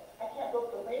ballot, I can't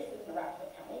vote for races in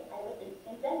Arapahoe County, I live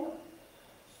in Denver.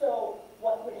 So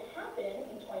what would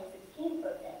happen in 2016,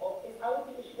 for example, is I would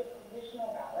be issued a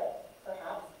provisional ballot,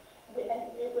 perhaps,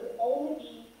 and it would only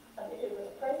be, if it was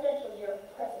a presidential year,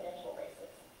 presidential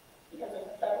races, because there's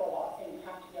a federal law saying you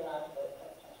have to be allowed to vote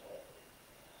presidential races.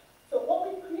 So what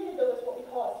we've created, though, is what we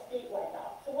call a statewide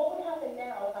ballot. So what would happen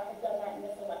now if I had done that in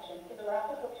this election? Because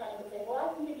Arapahoe County would say, well,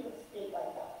 I can give you a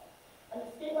statewide ballot. And the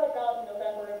statewide ballot in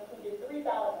November included 3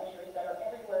 ballot measures that are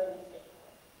everywhere in the state.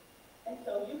 And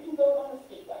so you can vote on the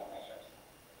statewide measures.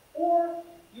 Or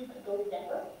you could go to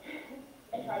Denver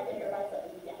and try to get here by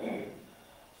 7 p.m.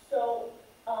 So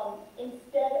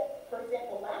instead, for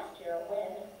example, last year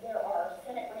when there are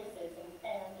Senate races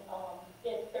and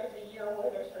if there's a year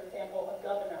where there's, for example, a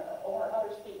governor or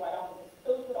other statewide offices,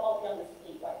 those would all be on the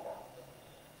statewide ballot.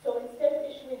 So instead of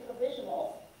issuing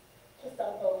provisionals to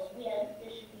some folks, we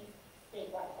issue these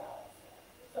statewide ballots.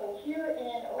 So here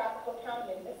in Arapahoe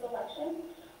County in this election,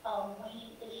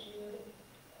 we issued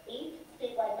 8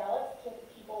 statewide ballots to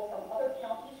people from other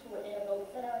counties who were in a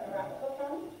vote center in Arapahoe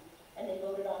County, and they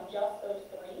voted on just those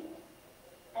 3.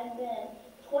 And then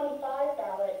 25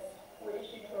 ballots were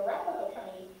issued to Arapahoe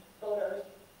County voters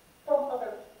from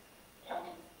other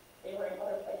counties. They were in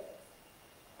other places.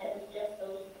 And it was just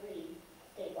those 3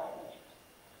 statewide measures.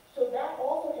 So that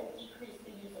also has decreased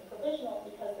the use of provisionals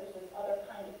because there's this other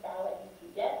kind of ballot you can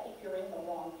get if you're in the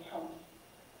wrong county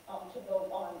to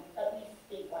vote on at least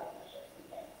statewide measures and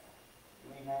things.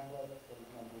 Do we have those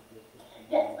numbers?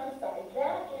 Yes, I'm sorry.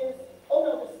 That is, oh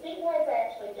no, the statewide I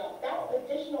actually don't. That's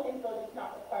additional info that's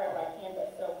not required by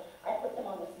Canvas. So I put them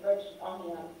on the spreadsheet,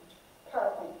 on the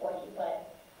PowerPoint for you,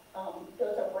 but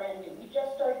those are brand new. We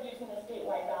just started using the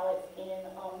statewide ballots in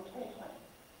 2020.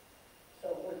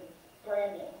 So we're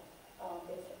brand new,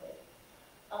 basically.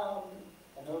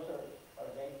 And those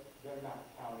they're not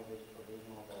counted as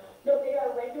provisional? No, they are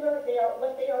regular.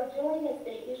 What they are doing is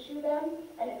they issue them,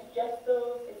 and it's just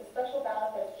those, it's a special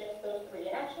ballot that's just those 3.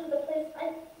 And actually the place,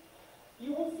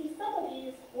 you will see some of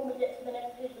these when we get to the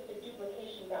next page with the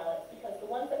duplication ballots, because the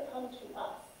ones that come to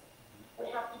us would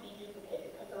have to be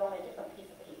duplicated because they're on a different piece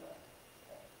of paper.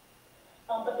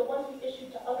 But the ones we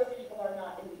issued to other people are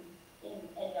not in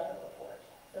any other report.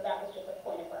 So that was just a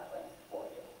point of reference for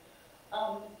you.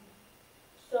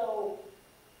 So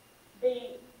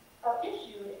they are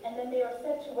issued, and then they are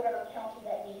sent to whatever county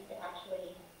that needs to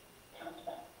actually count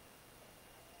them.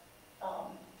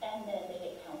 And then they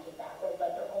get counted that way,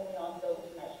 but they're only on those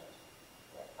measures.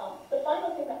 The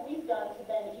final thing that we've done to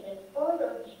then even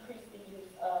further decrease the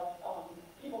use of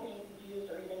people being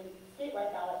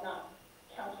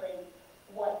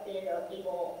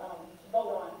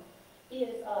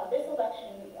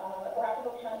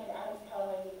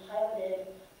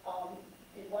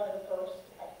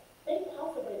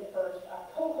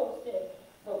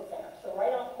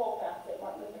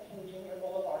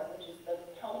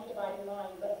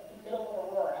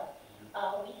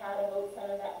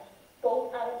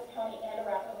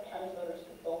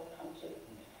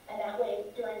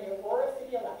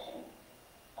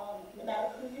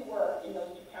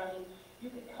you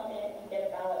could come in and get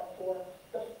a ballot for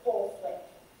the full slate.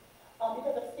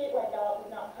 Because a statewide ballot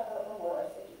would not cover Aurora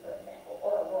City, for example,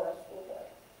 or Aurora School Board.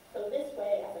 So this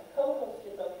way, as a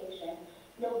co-hosted location,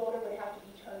 no voter would have to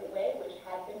be turned away, which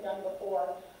had been done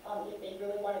before. If they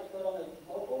really wanted to vote on those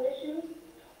local issues,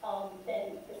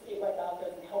 then the statewide ballot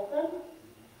doesn't help them.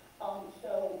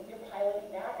 So we're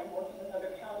piloting that and working with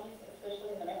other counties,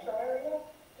 especially in the metro area,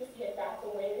 to see if that's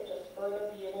a way to just further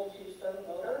be able to serve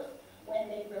voters when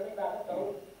they'd really rather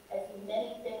vote as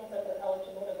many things that they're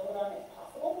eligible to vote on as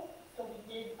possible. So we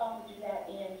did do that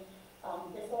in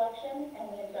this election, and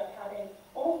we ended up having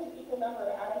almost an equal number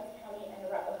of Adams County and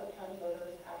Arapahoe County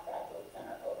voters at that vote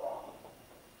center overall.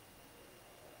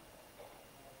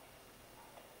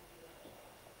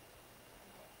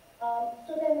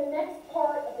 So then the next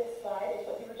part of this slide is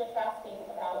what we were just asking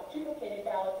about, duplicated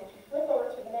ballots. If you flip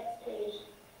over to the next page,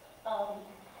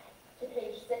 to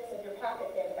page 6 of your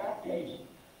packet there, the back page,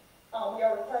 we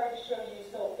are required to show you,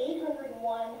 so 801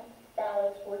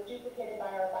 ballots were duplicated by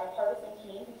our bipartisan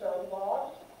team. These are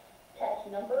logged, kept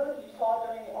numbered. You saw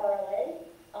during the RLA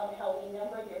how we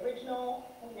number the original,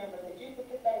 we number the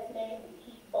duplicate that is made, we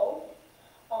keep both,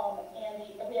 and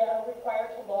we are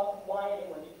required to log why they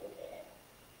were duplicated.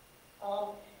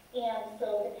 And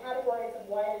so the categories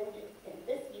of why they were duplicated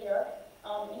this year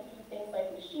include things like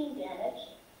machine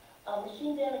damage.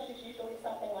 Machine damage is usually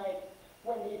something like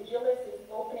when the Agilis is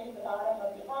opening the bottom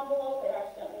of the envelope, it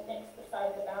accidentally nicks the side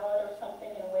of the ballot or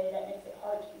something in a way that makes it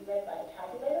hard to be read by a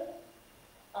tabulator.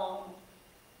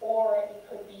 Or it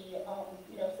could be,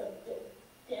 some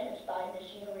damage by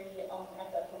machinery at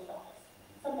the post office,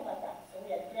 something like that. So we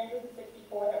had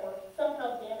 364 that were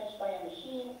somehow damaged by a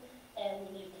machine, and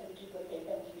we need to duplicate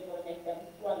them to be able to make them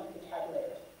run through the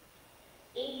tabulators.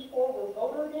 84 were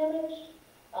voter damaged.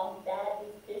 That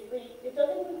is basically, it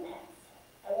doesn't include pets.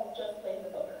 I won't just blame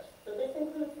the voters. So this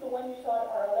includes the one you saw at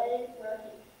RLA, where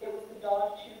it was the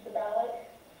dog chewed the ballot.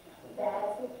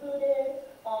 That's included.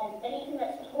 Anything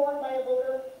that's torn by a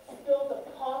voter, spills of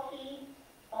coffee,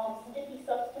 sticky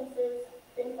substances,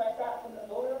 things like that from the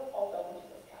voter, all go into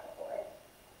this category.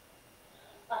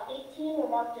 18 were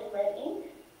marked in red ink.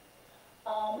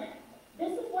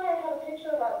 This is why I have a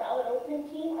picture of our ballot opening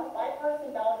team. Our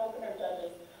bipartisan ballot opener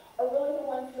judges are really the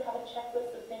ones who have a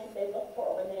checklist of things they look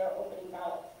for when they are opening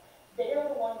ballots. They are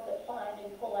the ones that find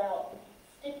and pull out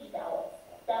sticky ballots,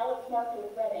 ballots marked with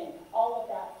red ink, all of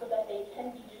that, so that they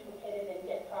can be duplicated and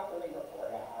get properly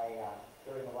reported. Yeah,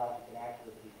 during the logic and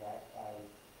accuracy test, I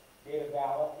did a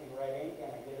ballot in red ink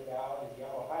and I did a ballot in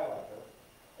yellow highlighter,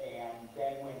 and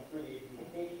then went through the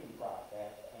adjudication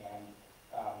process, and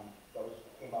those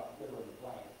came up literally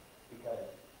blank because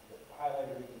the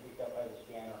highlighter isn't picked up by the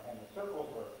scanner and the circles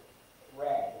are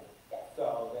red.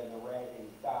 So then the red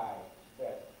inside,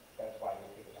 that's why they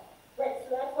pick it up. Right,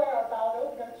 so that's why our ballot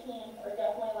opener teams are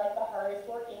definitely like the hardest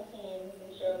working teams in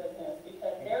show business,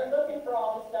 because they're looking for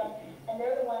all this stuff, and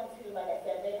they're the ones who, like I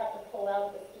said, they have to pull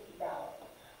out the sticky ballot,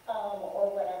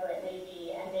 or whatever it may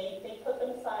be, and they put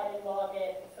them aside and log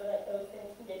it so that those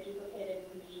things can get duplicated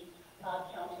and be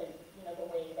counted, the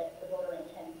way that the voter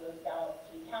intends those ballots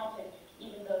to be counted,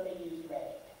 even though they use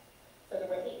red ink. So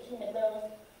there were 18 of those.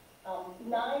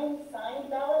 9 signed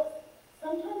ballots.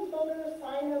 Sometimes voters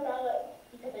sign their ballot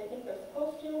because they think they're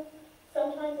supposed to.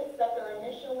 Sometimes it's that they're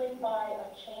initialing by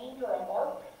a change or a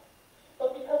mark.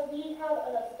 But because we have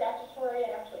a statutory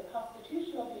and actually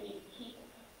constitutional duty to keep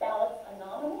ballots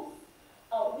anonymous,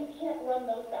 we can't run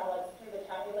those ballots through the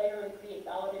tabulator and create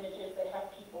ballot images that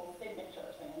have people's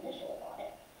signatures and initials on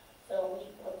it. So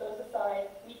we put those aside,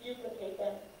 we duplicate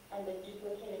them, and the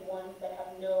duplicated ones that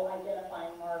have no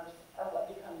identifying marks are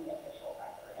what become the official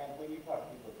record. And when you talk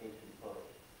duplication for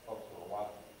folks who are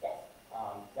watching, Yes.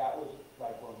 That was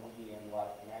like when we in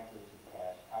logic and accuracy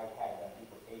test, I had that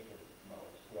duplication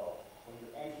mode still. When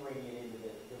you're entering it into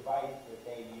the device that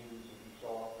they use if you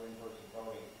show up for in-person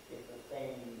voting, it's the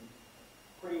same,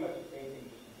 pretty much the same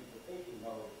thing, just a duplication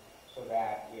mode, so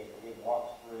that it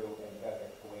walks through and does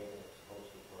it the way that it's supposed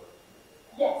to for.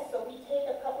 Yes, so we take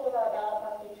a couple of our ballot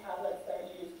marking tablets that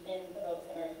are used in the vote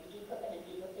centers, we do put them in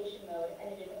duplication mode,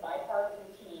 and it is a bipartisan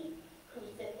team who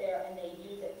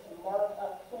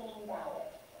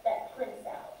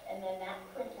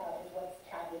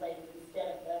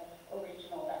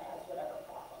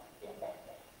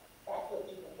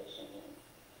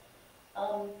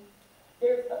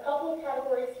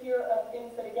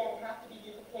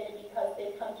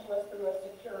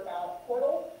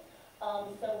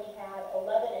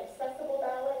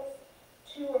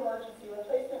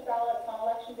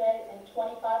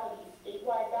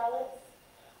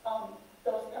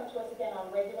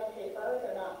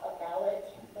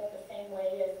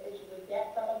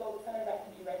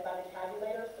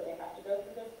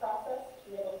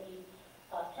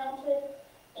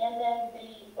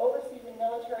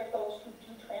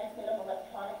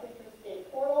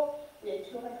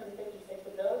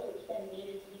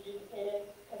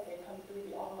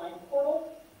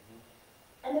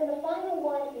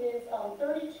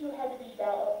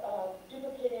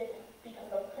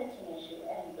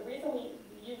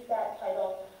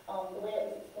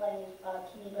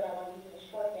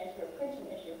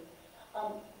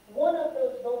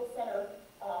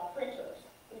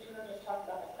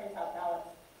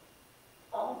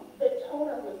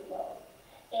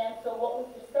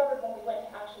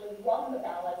run the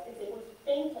ballots is it was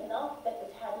faint enough that the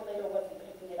tabulator wasn't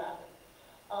picking it up.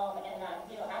 And that,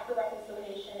 after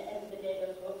reconciliation, end of the day,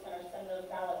 those vote centers send those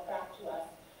ballots back to us.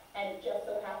 And it just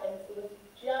so happens it was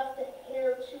just a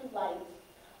hair too light.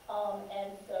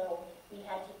 And so we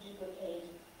had to duplicate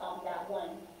that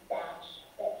one batch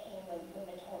that came when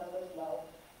the toner was low.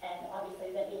 And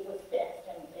obviously then it was fixed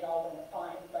and it all went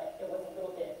fine, but it was a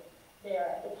little bit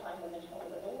there at the time when the toner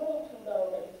was a little too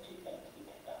low that it was too faint to be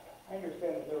picked up. I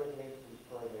understand that there was an instance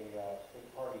for the state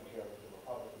party chair of the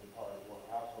Republican Party where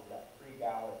House got 3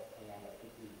 ballots and I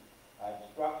think the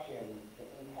instruction, the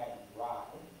ink hadn't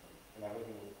dried and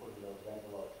everything was put in those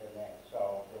envelopes and then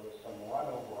so there was some run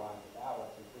over on the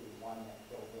ballots, including one that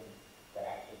filled in that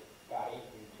actually got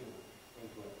into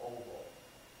an oval.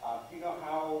 Do you know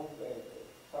how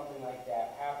something like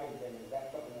that happens, and is that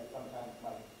something that sometimes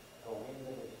might go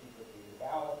into the secrecy of the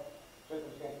ballot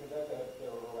circumstance? Because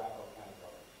there were Arapahoe County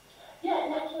voters. Yeah,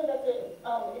 and actually that's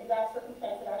the exact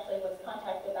circumstance that actually was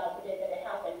contacted about the day that it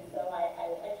happened. So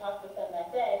I talked with them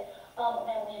that day,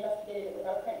 and we investigated it with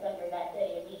our print vendor that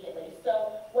day immediately.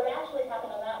 So what actually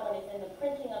happened on that one is in the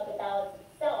printing of the ballots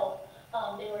itself,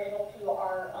 they were able to,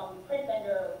 our print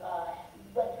vendor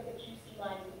went through the QC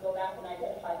line to go back and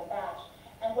identify the batch.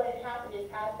 And what had happened is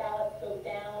as ballots go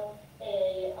down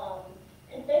a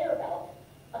conveyor belt,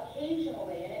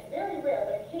 occasionally, and it's very rare,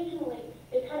 but occasionally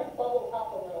they kind of bubble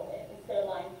up a little bit instead of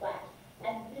lying flat.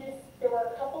 And there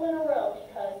were a couple in a row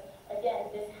because,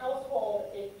 again, this household,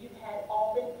 if you had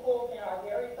all been pulled in our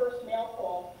very first mail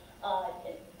poll,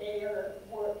 they were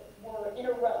in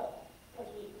a row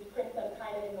because we print them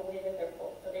kind of in the way that they're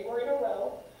pulled. So they were in a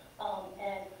row,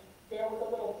 and there was a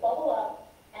little bubble up,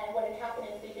 and what had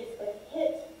happened is they basically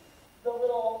hit the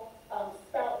little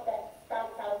spout that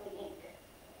spouts out the ink.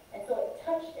 And so it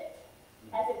touched it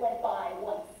as it went by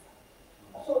once.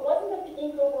 So it wasn't that the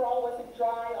ink overall wasn't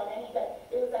dry on any, but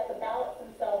it was that the ballots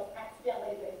themselves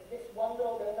accidentally, there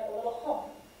was like a little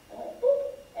hump, and went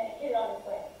boop, and it hit it on its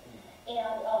way.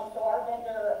 And so our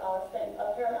vendor spent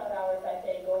a fair amount of hours that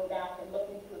day going back and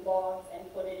looking through logs and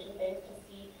footage and things to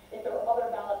see if there were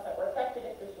other ballots that were affected,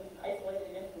 if this was an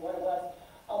isolated incident, what it was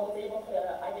able to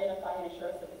identify and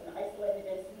assure us that it was an isolated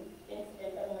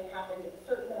incident that only happened at a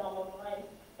certain amount of line,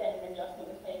 then an adjustment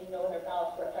was made, no other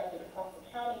ballots were affected across the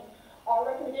county. Our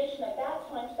recommendation at that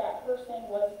time to that person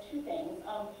was 2 things.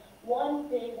 One,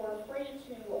 they were free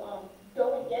to go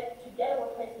and get a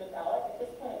replacement ballot. At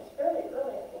this point, it was fairly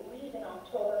early, I believe in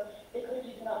October. They could have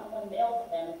used an one mailed to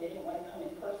them if they didn't want to come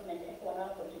in person and pick one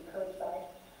up or do curbside.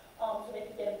 So they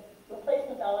could get a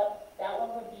replacement ballot. That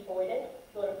one would be voided,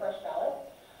 go to fresh ballot.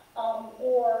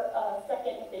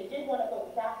 Second, if they did want to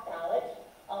vote that ballot,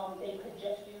 they could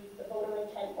just use the voter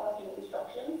intent marking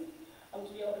instructions to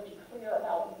be able to be clear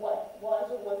about what was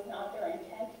or was not their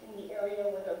intent in the area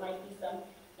where there might be some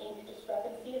ink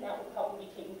discrepancy, and that would probably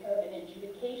be taken care of in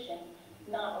adjudication,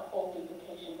 not a full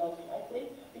duplication most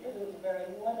likely, because it was a very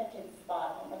limited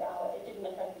spot on the ballot. It didn't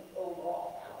affect the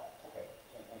overall ballot. Okay,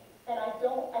 thank you. And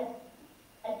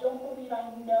I don't believe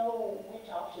I know which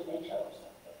option they chose.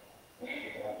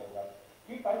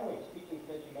 By the way, speaking,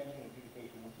 since you mentioned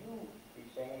adjudication, would you be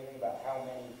saying anything about how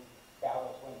many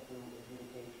ballots went through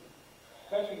adjudication?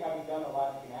 Especially having done a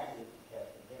lot of inaccuracy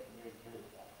tests and getting very curious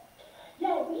about that.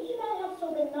 Yeah, we do not have,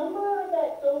 so the number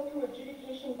that goes through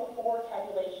adjudication before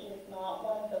tabulation is not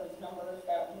one of those numbers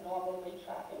that we normally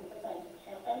track and present to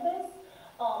Canvas.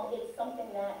 It's something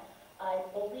that I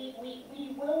believe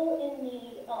we will in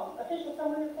the official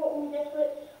summary report when we get to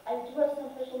it. I do have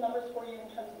some official numbers for you in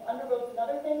terms of undervotes and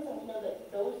other things, and we know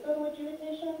that those go to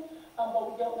adjudication, but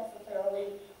we don't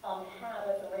necessarily have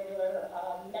as a regular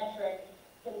metric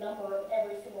the number of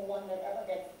every single one that ever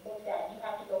gets looked at. You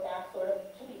have to go back sort of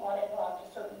to the audit log to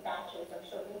certain batches or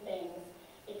certain things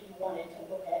if you wanted to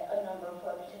look at a number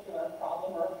for a particular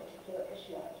problem or a particular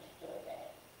issue on a particular day.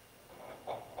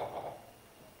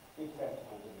 Seems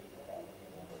sensible to me to have a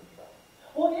number of trucks.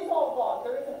 Well, it is all log.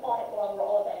 There is an audit log where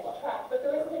all of that is tracked, but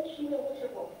there isn't a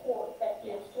cumulative report that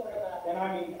gives sort of a... And I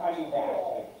mean that,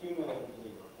 a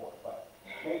cumulatively report, but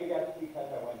maybe that's because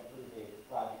I went through the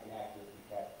logic and accuracy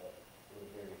test that it was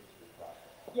very interesting process.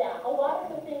 Yeah, a lot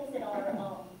of the things in our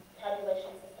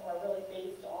tabulation system are really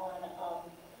based on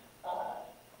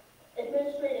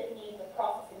administrative needs of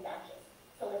processing batches.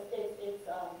 So it's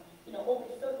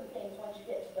only certain things once you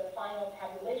get to the final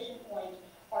tabulation point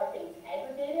are things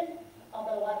aggregated, but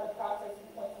a lot of the processing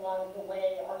points along the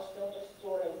way are still just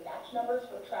sort of batch numbers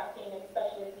for tracking,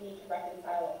 especially if we need to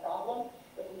reconcile a problem.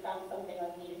 If we found something or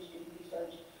needed to do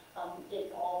research,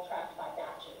 it's all tracked by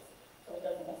batches, so it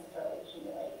doesn't necessarily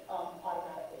accumulate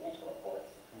automatically into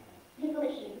reports. The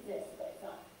information exists, but it's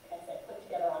not, as I said, put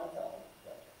together on its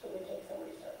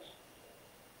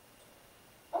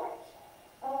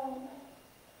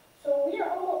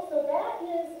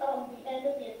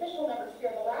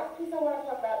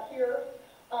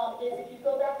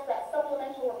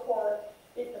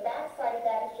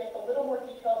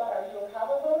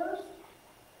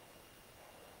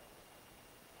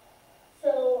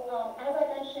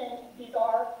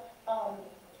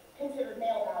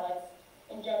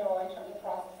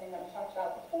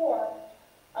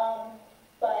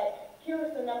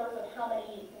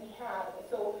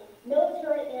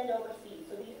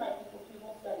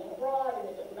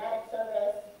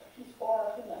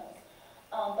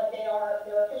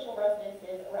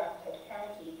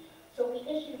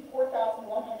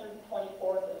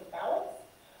 124 of those ballots.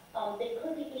 They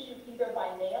could be issued either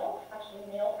by mail, actually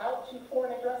mailed out to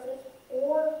foreign addresses,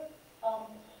 or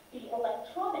the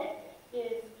electronic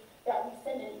is that we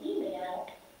send an email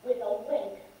with a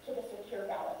link to the secure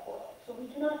ballot portal. So we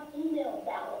do not email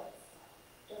ballots,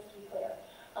 just to be clear.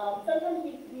 Sometimes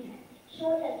we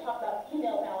shorthand talk about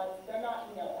email ballots. They're not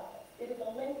email ballots. It is a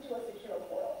link to a secure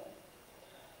portal.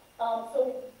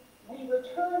 So we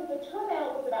returned, the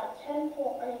turnout was about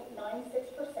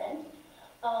 10.96%.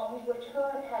 We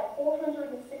had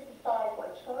 465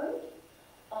 returned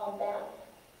back.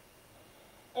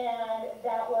 And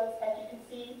that was, as you can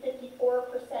see,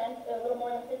 54%, a little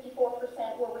more than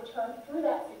 54% were returned through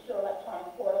that secure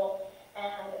electronic portal,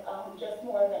 and just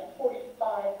more than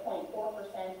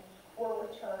 45.4% were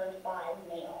returned by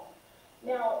mail.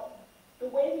 Now, the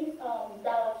way these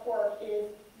ballots work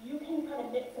is you can kind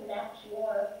of mix and match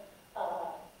your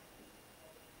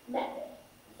method.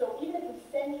 So even if we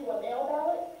send you a mail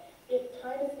ballot, if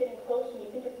time is getting close and you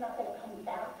think it's not going to come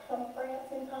back from France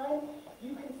in time,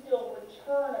 you can still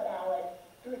return a ballot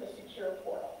through the secure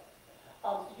portal.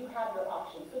 So you have your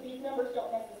options. So these numbers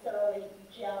don't necessarily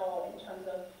gel in terms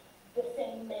of the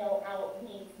same mail out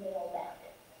means mail back.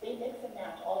 They mix and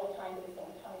match all the time based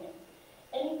on timing.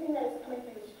 Anything that is coming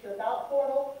through the secure ballot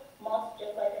portal must,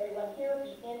 just like everyone here,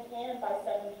 be in hand by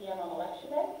 7 p.m. on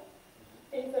election day.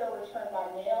 Things that are returned by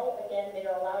mail, again, they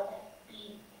are allowed to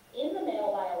be in the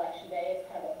mail by election day. It's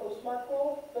kind of a postmark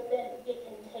rule, but then it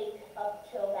can take up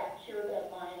till that pure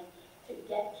deadline to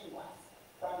get to us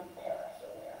from Paris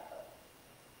or wherever.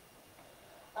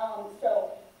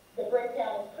 So the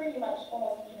breakdown is pretty much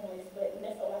almost evenly split in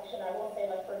this election. I will say,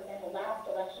 like, for example, last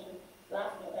election,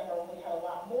 last November, when we had a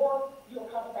lot more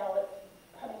UOCAVA ballots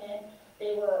coming in,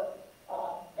 they were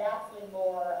vastly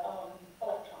more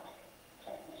electronic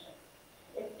transmission.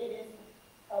 It is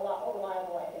a lot more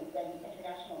reliable, I think, than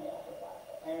international mail for a lot of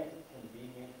folks. And it's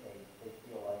convenient. They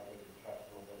feel like they can trust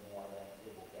a little bit more than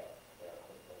it will get there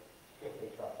quickly if they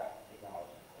trust that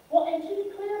technology. Well, and to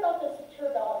be clear about the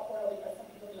secure ballot portal, because some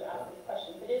people do ask these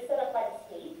questions, it is set up by the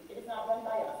state. It is not run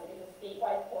by us. It is a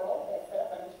statewide portal that's set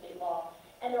up under state law.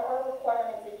 And there are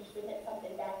requirements that you submit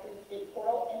something back to the state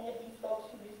portal. Any of these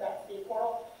folks who use that state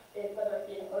portal, whether it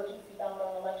be an emergency ballot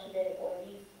on election day or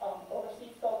these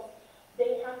overseas folks,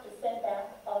 they have to send back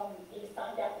a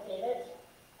signed affidavit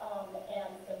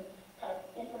and some kind of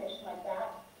information like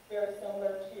that, very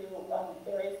similar to,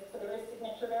 there is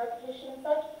signature verification and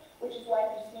such, which is why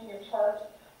if you see in your chart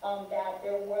that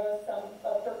there was some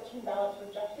 13 ballots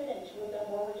rejected, and 2 of them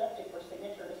were rejected for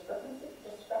signature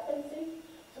discrepancy.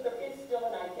 So there is still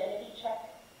an identity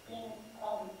check being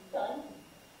done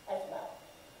as well.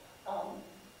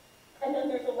 And then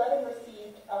there's 11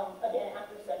 received, again,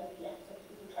 after 7 p.m., so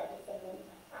people who tried to send them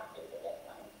after the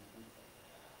deadline.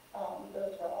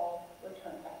 Those were all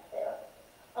returned back there.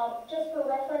 Just for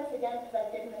reference, again, because I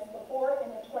did miss before,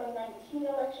 in the 2019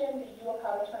 election, the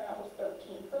UOCAVA turnout was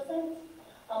 13%,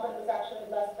 but it was actually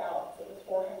less ballots. It was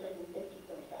 453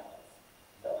 ballots.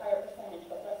 So higher percentage,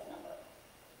 but less number.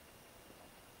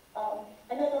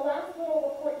 And then the last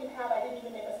little report you have, I didn't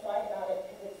even make a slide about it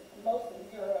because it's mostly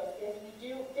zeros, is we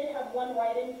did have one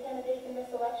write-in candidate in this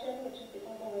election, which is the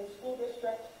Inglewood School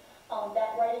District.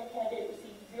 That write-in candidate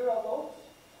received 0 votes,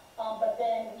 but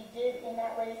then we did in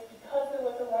that race, because there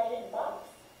was a write-in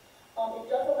box, it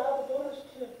does allow the voters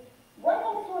to write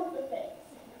all sorts of things.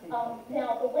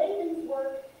 Now, the way these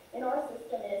work in our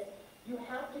system is you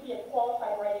have to be a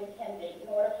qualified write-in candidate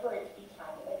in order for it to be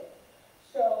tabulated.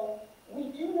 So we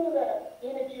do know that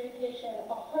in adjudication,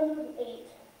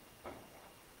 108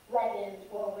 write-ins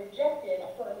were rejected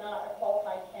for not a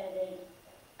qualified candidate.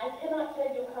 I cannot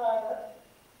tell you, however,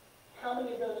 how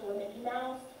many of those were Mickey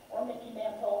Mouse or Mickey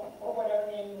Mantle or whatever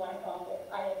name you want to come up with.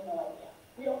 I have no idea.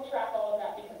 We don't track all of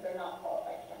that because they're not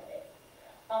qualified candidates.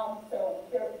 So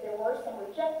there were some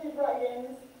rejected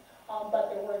write-ins,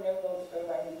 but there were no votes for the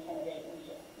write-in candidate. We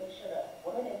just make sure to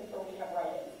win it before we have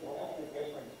write-ins. What would the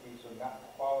difference be? So not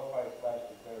qualified /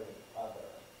 declared as other.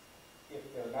 If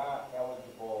they're not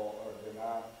eligible or they're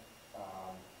not,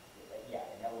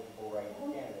 an eligible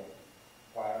write-in candidate,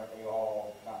 why aren't they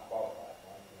all not qualified?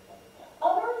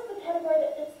 Other is the category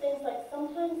that fits things like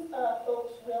sometimes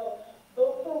folks will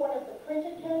vote for one of the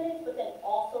printed candidates, but then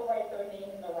also write their name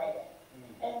in the write-in.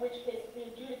 In which case,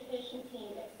 the adjudication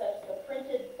team accepts the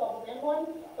printed bubbled-in one,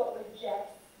 but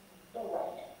rejects the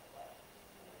write-in.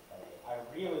 I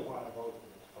really want to vote for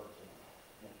this person.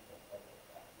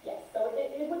 Yes, so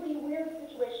it would be weird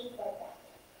situations like that.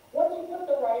 Once you put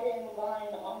the write-in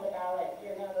line on the ballot,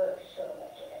 you're never sure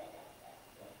what you're going to get.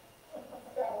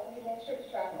 So we make sure to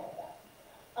track all that.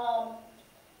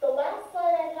 The last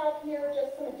slide I have here,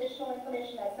 just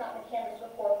information that's not in the Canvas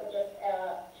report, but just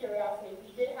curiosity.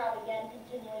 We did have, again,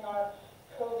 continuing our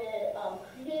COVID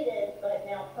created, but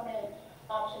now permanent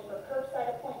option for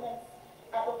curbside appointments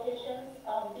applications.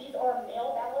 These are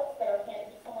mail ballots that are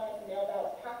handed to someone as a mail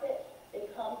ballot packet.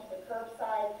 They come to the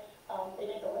curbside.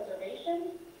 They make a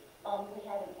reservation. We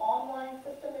have an online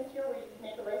system this year where you can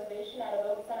make a reservation at a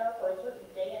vote center for a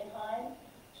certain day and time.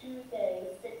 Tuesday,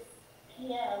 6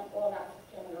 p.m. Well, not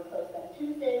 6 p.m. We were closed then.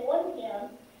 Tuesday, 1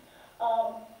 p.m.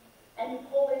 And you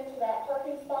pull into that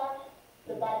parking spot.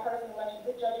 The bipartisan election,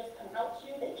 the judges come out to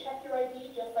you. They check your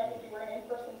ID just like if you were an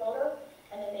in-person voter,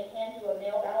 and then they hand you a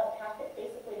mail ballot packet,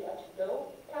 basically a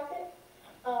to-go packet,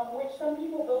 which some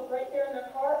people vote right there in their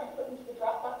car and put into the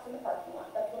drop box in the parking lot.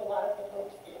 That's what a lot of the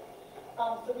folks do.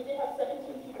 So we did have 17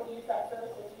 people use that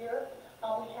service this year.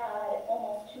 We had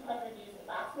almost 200 use it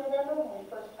last November when we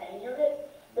first pioneered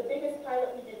it. The biggest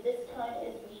pilot we did this time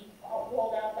is we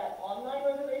rolled out that online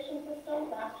reservation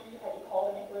system. Last year you had to call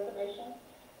to make a reservation.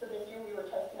 So this year we were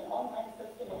testing an online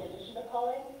system in addition to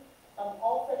calling.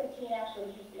 All 17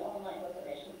 actually used the online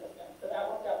reservation system. So that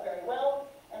worked out very well,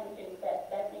 and we think that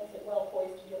makes it well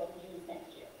poised to be able to use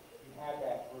next year. You had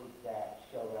that group that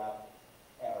showed up,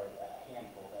 or a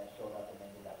handful that showed up and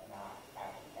ended up not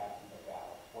actually casting their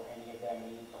ballot. Were any of them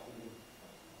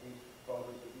these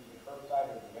voters that use the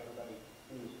curbside, or did everybody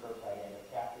use curbside and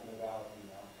casting their ballot, you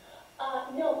know?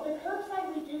 No, the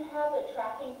curbside we do have a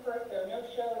tracking for if there are no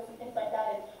shows and things like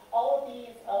that, and all of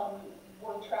these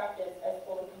were tracked as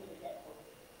fully completed.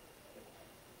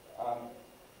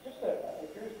 Just a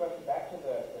curious question, back to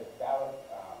the ballot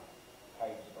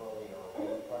types earlier,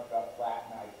 when you talked about flat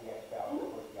and ITX ballots,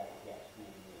 of course, the ITX being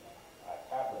the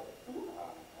tablet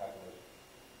tabulation.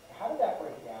 How did that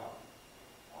break down?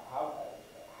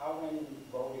 How many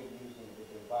voted using the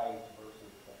device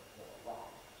versus the flat?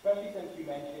 Especially since you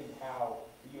mentioned how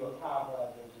the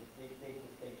UACAVA, there's a big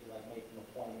distinction like making a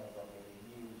point of whether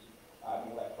they use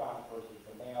the electronic versus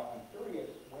the mail. I'm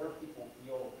curious where people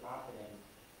feel confident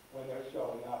when they're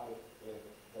showing up, if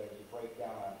there's a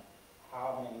breakdown on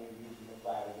how many are using the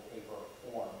flat or the paper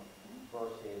form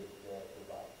versus the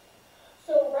device.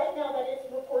 So right now that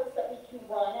is reports that we can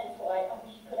run, and so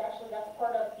we could actually, that's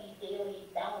part of the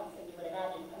daily balancing you would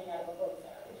imagine coming out of a vote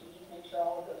center, because you need to make sure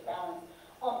all of those balance.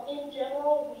 In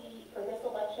general, for this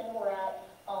election, we're at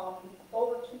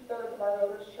over 2/3 of our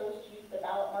voters chose to use the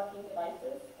ballot marking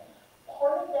devices.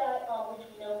 Part of that, which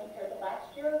we know compared to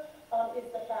last year, is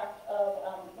the fact of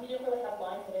we didn't really have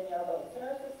lines in our vote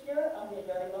centers this year. We had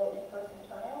very low in-person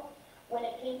turnout. When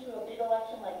it came to a big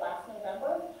election like last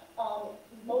November,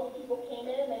 most people came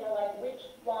in and they were like, which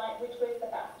way's the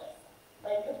fastest?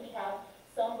 Like, because we have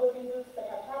some voting booths that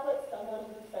have tablets, some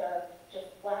voting booths that are just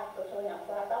flat for filling out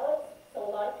flat ballots. So a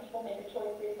lot of people make a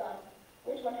choice based on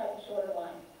which one has the shorter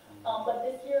line. But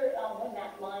this year, when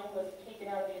that line was taken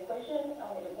out of the equation,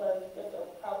 it was just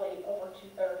probably over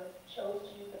 2/3 chose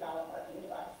to use the ballot marking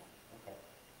device. Okay.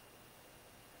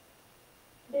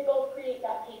 They both create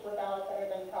that paper ballot that are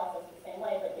then processed the same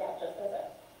way, but yeah, just as an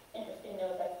interesting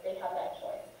note that they have that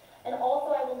choice. And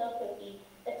also I will note that the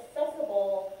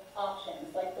accessible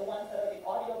options, like the ones that are the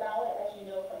audio ballot, as you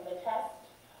know from the test,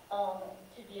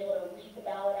 to be able to read the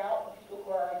ballot out for people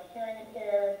who are hearing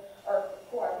impaired, or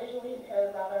who are visually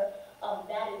impaired rather,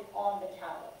 that is on the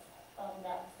tablets.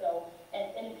 And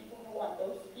any people who want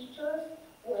those features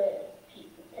would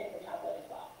pick the tablet as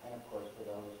well. And of course, for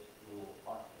those who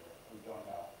aren't here, who don't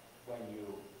know, when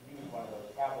you use one of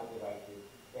those tablet devices,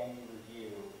 then you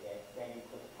review it, then you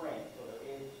click print, so there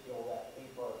is still that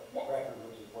paper record,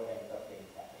 which is what ends up being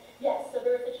counted. Yes, so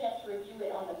there is a chance to review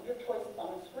it on your choices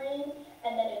on the screen,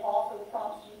 and then it also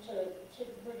prompts you to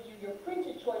review your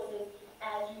printed choices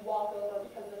as you walk over,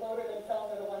 because the voter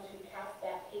themselves are the ones who cast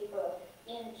that paper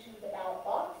into the ballot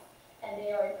box, and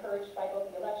they are encouraged by both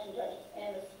the election judges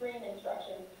and the screen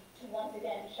instructions to once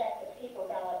again check the paper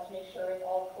ballot to make sure it's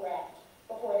all correct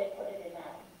before they put it in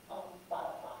that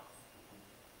ballot box.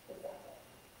 Exactly.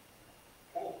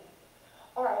 Great.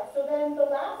 All right, so then the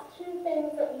last two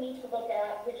things that we need to look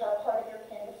at, which are part of your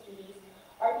Canvas duties,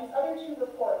 are these other two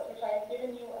reports, which I have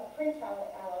given you a printout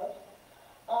of.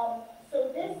 So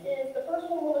this is, the first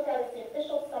one we'll look at is the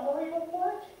official summary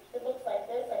report. It looks like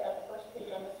this. I got the first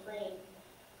page on the screen.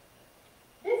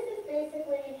 This is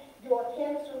basically your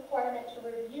Canvas requirement to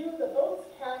review the votes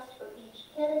cast for each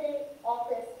candidate,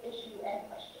 office, issue, and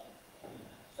question.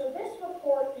 So this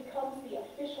report becomes the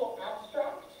official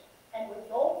abstract and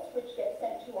results, which get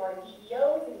sent to our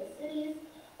DEOs in the cities,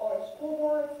 or school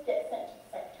boards, get sent to the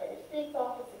Secretary of State's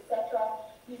office, etc.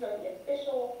 These are the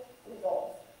official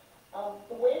results.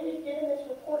 The way we've given this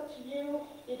report to you,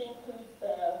 it includes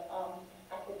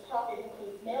at the top, it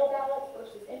includes mail ballots,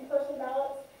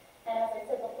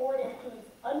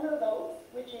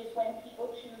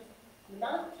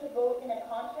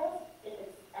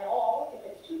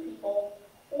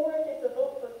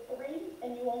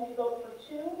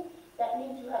 that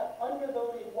means you have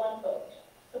undervoted one vote.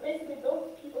 So basically,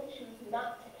 those people choose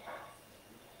not to cast.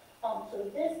 So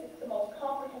this is the most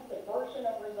comprehensive version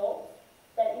of results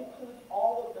that includes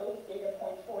all of those data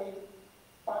points for you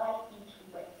by each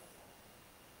race.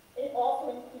 It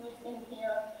also includes in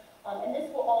here, and this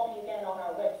will all be again on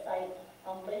our website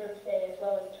later today, as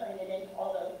well as turning it into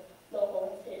all the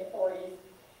local and state authorities.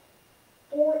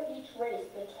 For each race,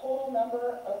 the total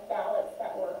number of ballots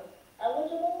that were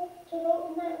eligible to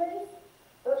vote in that race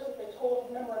versus the total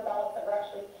number of ballots that were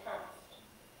actually cast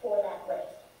for that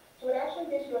race. So it actually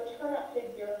gives you a turnout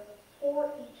figure for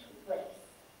each race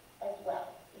as well,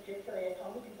 if you're curious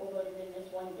how many people voted in this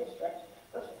one district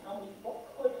versus how many people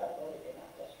could have voted in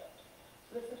that district.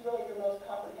 So this is really your most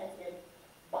comprehensive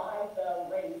by the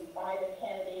race, by the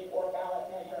candidate or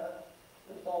ballot measure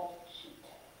result sheet.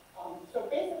 So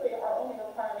basically our only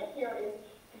requirement here is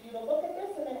for you to look at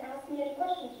this and then ask me any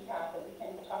questions you have that we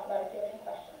can talk about if you have any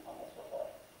questions on this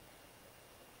report.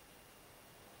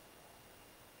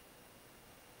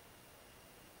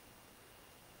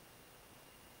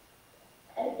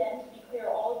 And again, to be clear,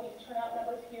 all of these turnout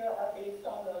numbers here are based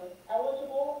on those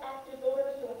eligible active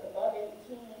voters, so it's above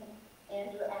 18 and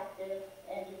you're active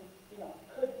and you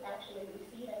could actually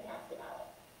receive and cast a ballot.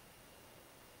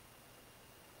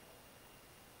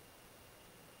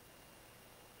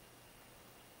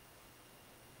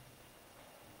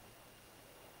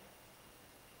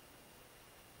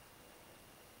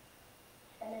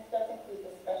 And this does include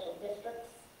the special districts,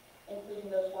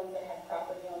 including those ones that have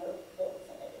property owner votes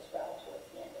in it as well towards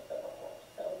the end of the report.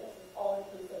 So this is all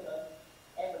inclusive of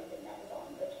everything that was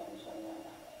on the 2021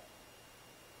 ballot.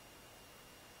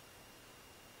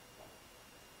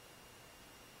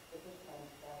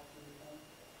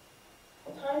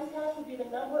 Times cast would be the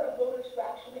number of voters who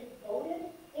actually voted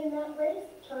in that race,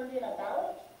 turned in a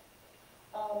ballot.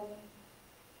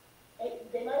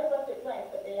 They might have left it blank,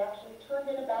 but they actually turned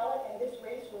in a ballot, and this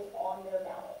race was on their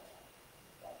ballot.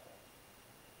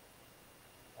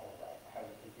 All right, I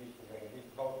was confused because I did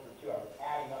vote for two. I was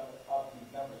adding up these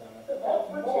numbers on it. The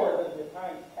vote for more two. than the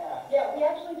times cast. Yeah, we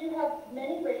actually do have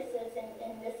many races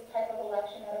in this type of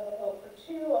election out of a vote for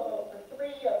two, a vote for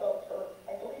three, a vote for,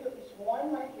 I believe at least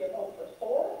one might be a vote for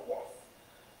four, yes.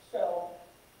 So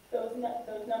those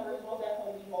numbers will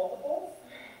definitely be multiples.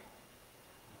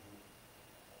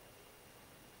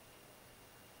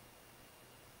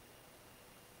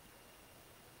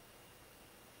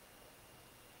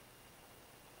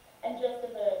 And just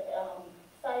as a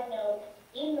side note,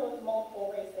 in those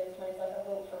multiple races, when it's like a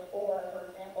vote for four, for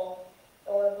example,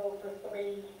 or a vote for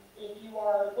three, if you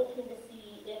are looking to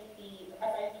see if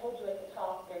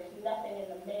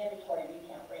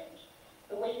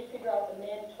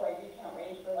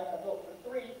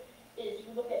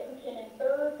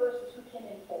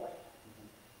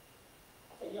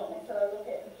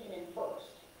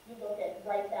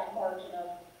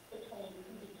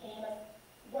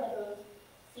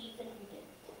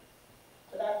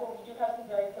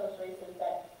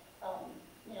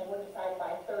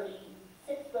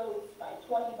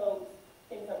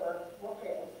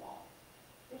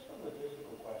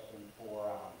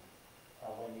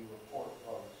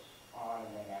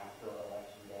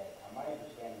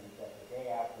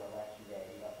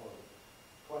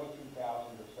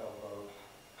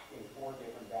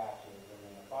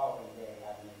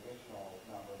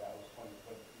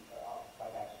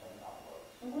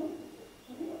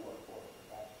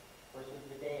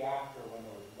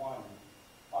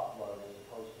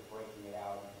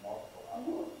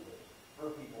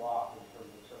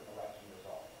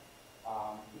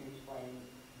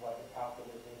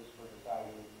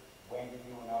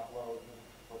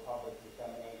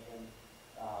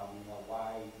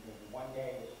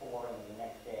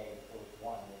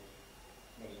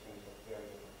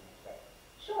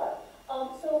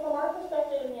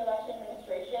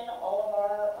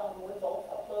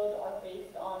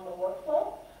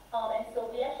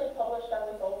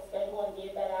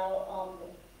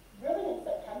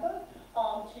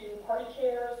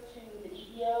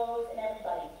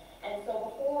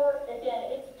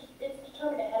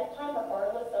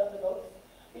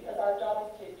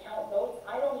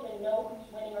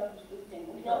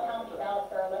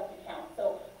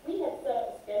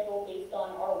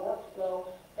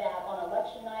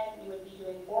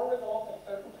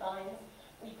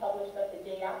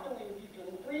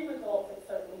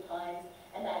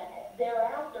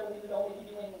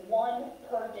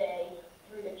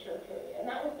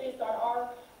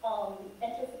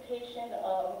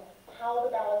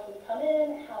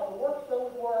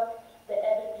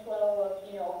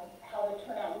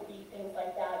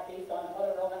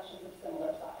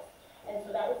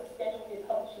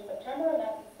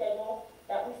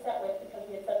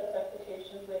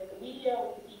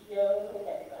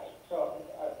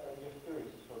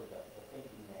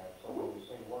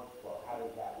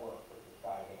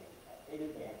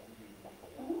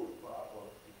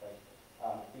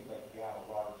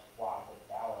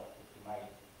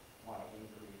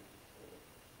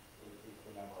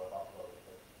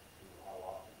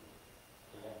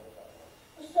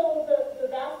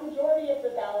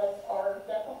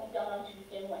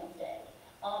Tuesday and Wednesday.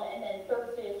 And then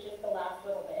Thursday is just the last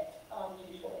little bit,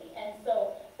 usually. And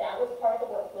so that was part of the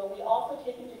workflow. We also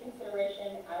take into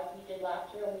consideration, as we did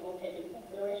last year, and we will take into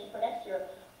consideration for next year,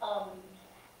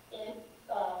 in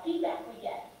feedback we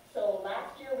get. So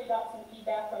last year we got some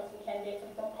feedback from some candidates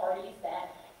and from parties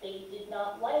that they did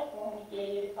not like when we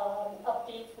gave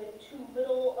updates with too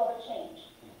little of a change.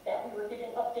 That we were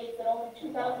giving updates that only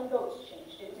 2,000 votes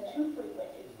changed. It was too frequent,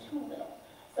 it was too little.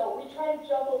 So we try to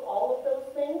juggle all of those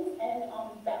things and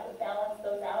that would balance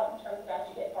those out in terms of as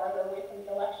you get farther away from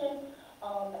the election,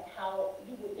 how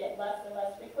you would get less and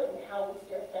less frequent and how we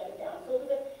stair step it down. So it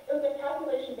was a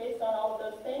calculation based on all of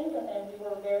those things, and then we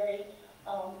were very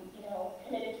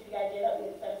committed to the idea that we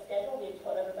had set a schedule. We had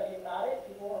told everybody about it.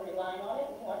 People were relying on it,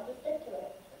 and we wanted to stick to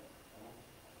it.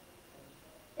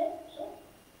 Yeah, sure.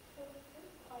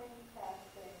 Time tax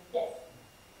thing, Yes.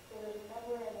 so there's a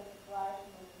number and a slash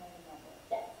and there's another number.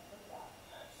 Yes. What's that?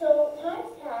 So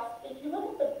times passed, if you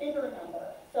look at the bigger number,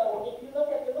 so if you look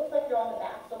at, it looks like you're on the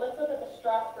back, so let's look at the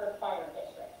Strasburg Fire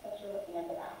District, since you're looking at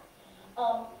the back.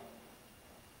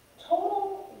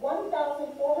 Total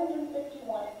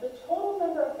 1,451 is the total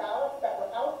number of ballots that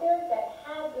were out there that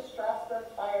had the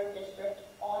Strasburg Fire District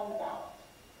on the ballot,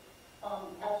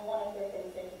 as one of their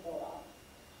things they could vote on.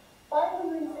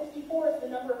 564 is the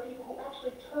number of people who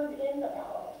actually turned in the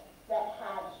ballot that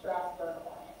had Strasburg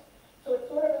on it. So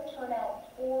it's sort of a turnout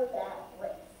for that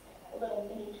race, a little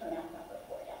mini turnout number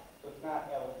for you. So it's not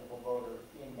eligible voters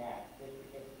in that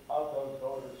district, it's of those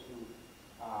voters who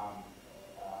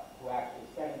actually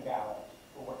sent in ballots,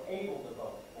 who were able to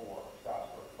vote for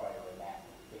Strasburg Fire in that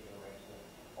particular race.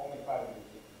 Only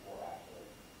 564 actually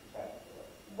decided to do it.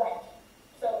 Right.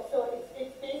 So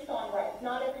it's based on, right,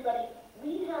 not everybody,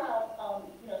 we have,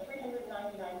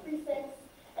 399 precincts,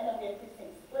 and then we have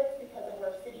precinct splits because of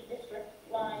where city district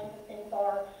lines and things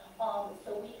are.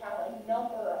 So we have a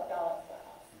number of ballot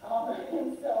styles.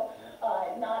 And so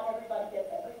not everybody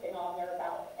gets everything on their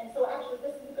ballot. And so actually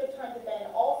this is a good time to then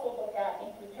also look at, in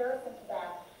comparison to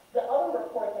that, the other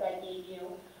report that I gave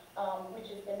you, which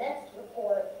is the next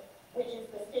report, which is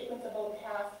the statements of vote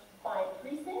cast by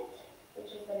precinct,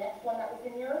 which is the next one that was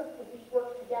in yours, because these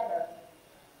work together.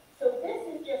 So this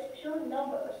is just pure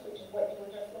numbers, which is what you were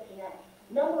just looking at.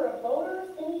 Number of voters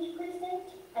in each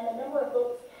precinct and the number of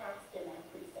votes cast in that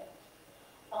precinct.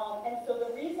 And so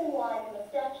the reason why in the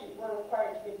statute we're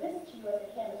required to give this to you as a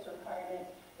canvas requirement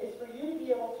is for you to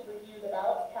be able to review the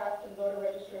ballots cast and voter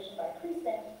registration by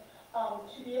precinct,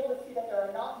 to be able to see that there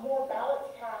are not more ballots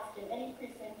cast in any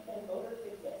precinct than voters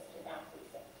exist in that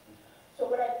precinct. So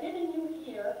what I've given you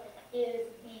here is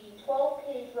the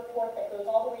 12-page report that goes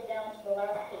all the way down to the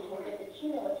last page. We'll get the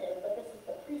cumulative, but this is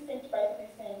the precinct by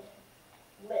precinct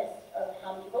list of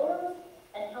how many voters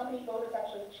and how many voters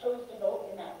actually chose to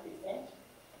vote in that precinct.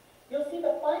 You'll see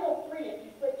the final three, if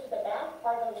you flip to the back,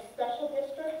 are those special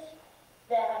districts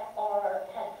that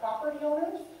had property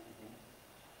owners.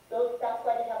 That's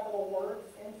why they have little words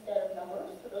instead of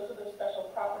numbers. So those are those special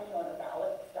property owner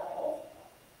ballot styles.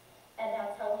 And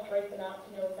that's how we break them out to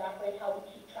know exactly how we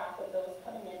keep track of those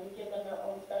coming in. We give them their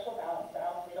own special ballot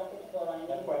styles. They don't get to vote on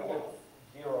That's why anything it's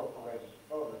else. 0 for registered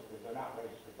voters, because they're not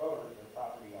registered voters, they're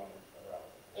property owners that are out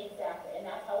there. Exactly, and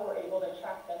that's how we're able to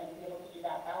track them and be able to do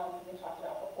that balancing we talked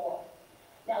about before.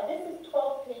 Now, this is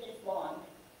 12 pages long.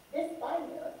 This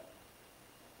binder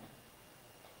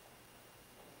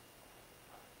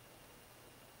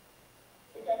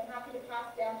which I'm happy to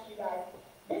pass down to you guys.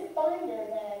 This binder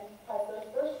then has those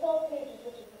first 12 pages,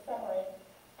 which is the summary,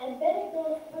 and then it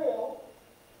goes through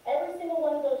every single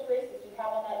one of those races you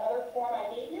have on that other form I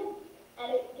gave you,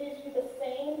 and it gives you the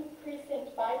same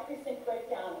precinct by precinct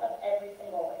breakdown of every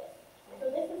single race. So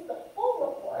this is the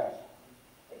full report,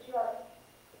 which you are,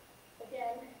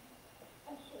 again,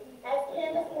 as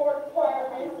canvas board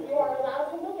requirements, you are allowed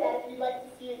to look at if you'd like to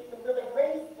see the really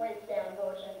race breakdown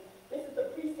version. This is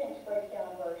the precinct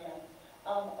breakdown version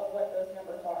of what those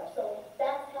numbers are. So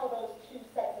that's how those two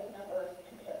sets of numbers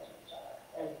compare to each other.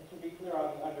 And to be clear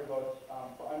on the undervotes,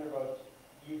 for undervotes,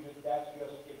 that's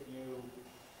just if you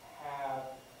have,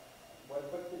 what's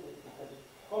it, because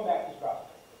going back to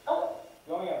Strasburg, Oh.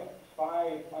 you only have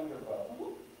 5 undervotes,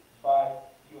 Mhm. but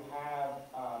you have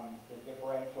the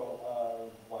differential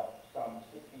of, some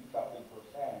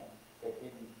 60-something% that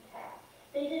didn't cast.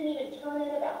 They didn't even turn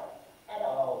in a ballot at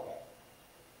all. Oh, okay.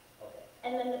 Okay.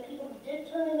 And then the people who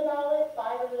did turn in the ballot,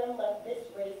 5 of them left this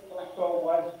race blank. So it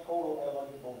was total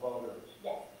eligible voters,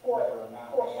 Yes, whether or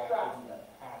not for they actually Strasburg.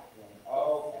 passed in.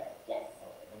 Oh, okay. Yes.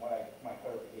 Okay. And my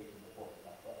clarification before was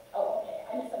not correct. Oh, okay.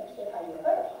 I misunderstood how you were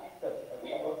clarifying.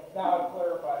 Now I'm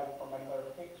clarified for my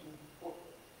clarification. We're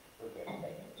good.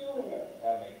 Thank you. Duly noted.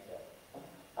 That makes sense.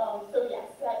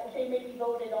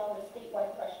 voted on the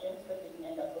statewide questions, but didn't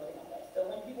end up voting on this. So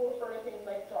when people refer to things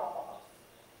like drop-offs,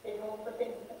 they vote for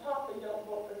things at the top and don't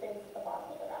vote for things at the bottom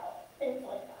of the ballot, things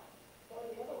like that. Or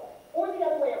the other way. Or the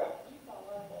other way around. You saw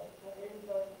one vote, but they didn't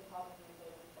vote at the top and they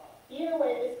voted at the bottom. Either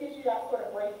way, this gives you that sort of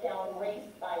breakdown race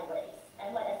by race.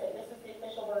 And like I said, this is the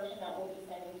official version that we'll be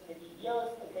sending to the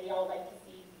DEOs, because they all like to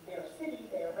see their city,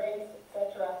 their race,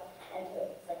 etc., and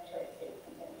to the Secretary of State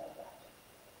and things like that.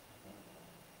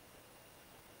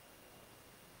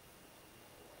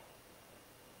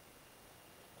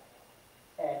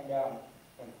 And,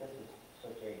 since this is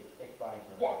such a thick binder.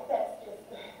 Yeah, that's just,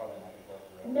 Probably not gonna go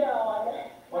through it. no, I'm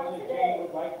What not the today. Jane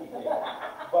would like to do.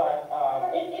 But,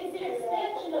 It's the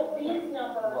expansion of these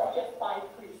numbers Right. just by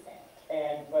precinct.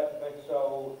 but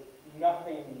so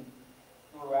nothing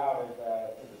throughout is,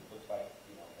 it looks like,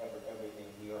 everything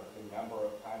here, the number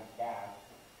of times cast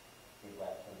is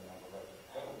less than the number of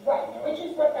registrations. Right, which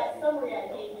is what that summary I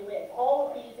gave you is. All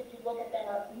of these, if you look at them,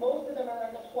 most of them are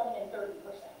in the 20 and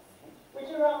 30%, which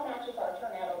around matches our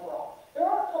turnout overall. There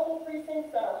are a couple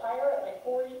precincts that are higher at like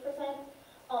 40%.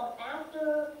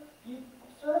 After you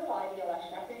certify the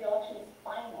election, after the election is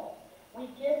final, we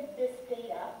give this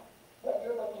data, what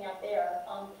you're looking at there,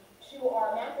 to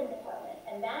our mapping department.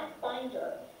 And that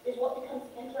binder is what becomes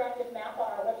the interactive map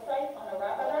on our website, on the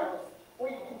Rapid Maps,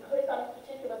 where you can click on a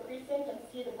particular precinct and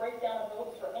see the breakdown of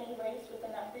votes for any race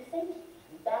within that precinct.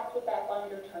 That's what that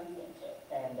binder turns into.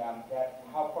 And,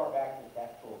 how far back does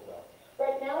that tool go?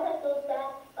 Right now, that goes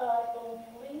back, I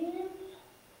believe,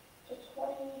 to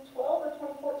 2012 or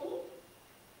 2014.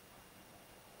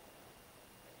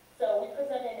 So we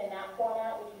present it in that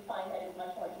format, which we find that is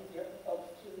much more easier for folks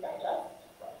to digest.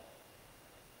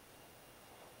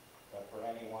 But for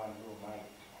anyone who might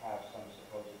have some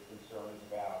supposed concerns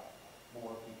about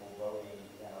more people voting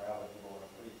than are eligible in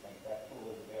a precinct, that tool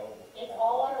is available. It's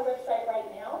all on our website right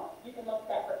now. You can look at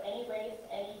that for any race,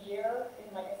 any year,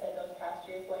 and like I said, those past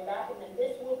years going back. And then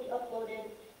this will be uploaded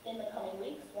in the coming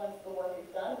weeks once the work is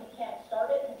done. We can't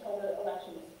start it until the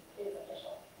election is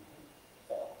official.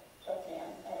 So, trust me,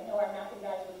 I know our mapping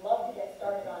guys would love to get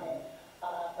started on it,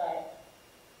 but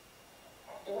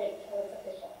have to wait till it's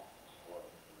official.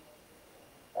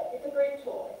 But it's a great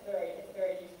tool. It's a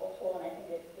very useful tool, and I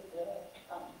think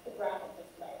the graphic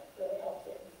display really helps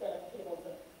it instead of tables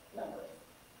of numbers.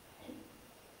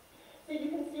 So you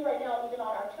can see right now, even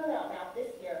on our turnout map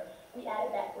this year, we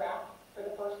added that graph for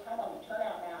the first time on the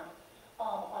turnout map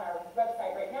on our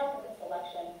website right now for this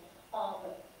election,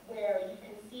 where you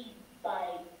can see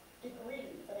by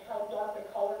degrees of how dark a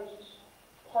color each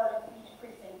part of each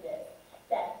precinct is.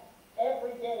 That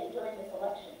every day during this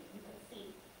election, you could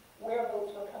see where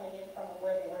votes were coming in from and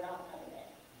where they were not coming in.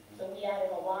 So we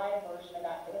added a live version of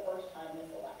that for the first time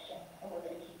this election, and we're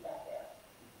going to keep that there.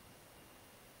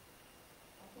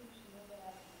 I think we should move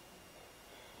that.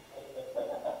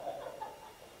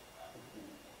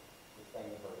 Just saying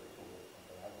the version tool is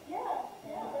something I don't know.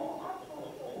 Yeah,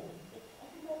 absolutely. I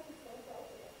think that's the same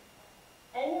idea.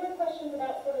 Any other questions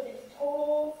about sort of these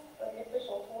totals, or the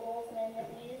official totals in any of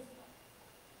these?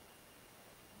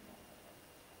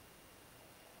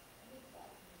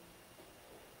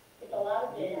 It's a lot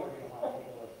of data. I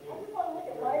just want to look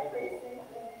at my precinct and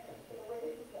the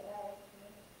races that I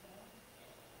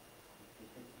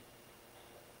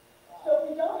So if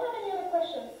we don't have any other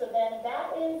questions, so then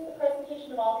that is the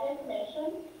presentation of all the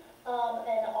information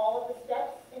and all of the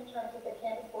steps in terms of the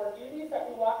Canvas board duties that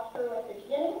we walked through at the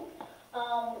beginning.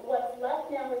 What's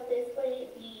left now is basically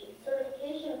the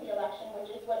certification of the election,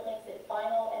 which is what makes it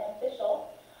final and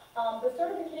official. The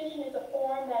certification is a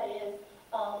form that is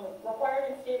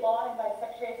required in state law and by the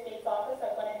Secretary of State's office.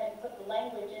 I went ahead and put the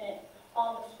language in it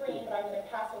on the screen, but I'm going to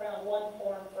pass around one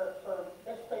form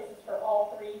there's places for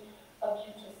all three of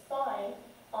you to sign.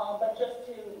 But just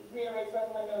to reiterate so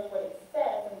everyone knows what it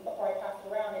says, and before I pass it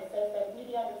around, it says that we,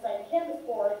 the undersigned Canvas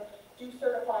board, do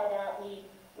certify that we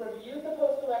reviewed the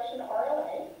post-election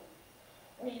RLA.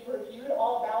 We've reviewed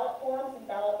all ballot forms and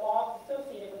ballot logs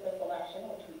associated with this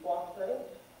election, which we've walked through.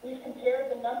 We've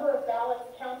compared the number of ballots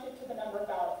counted to the number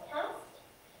of ballots cast.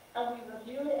 And we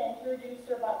reviewed and here do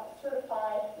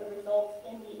certify the results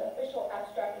in the official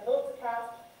abstract of votes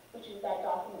cast, which is that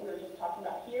document we were just talking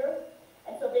about here.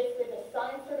 And so basically the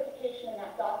signed certification in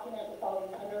that document with all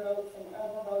these undervotes and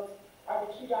overvotes are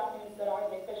the two documents that are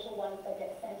the official ones that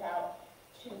get sent out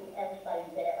to everybody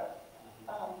there.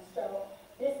 So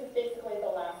this is basically the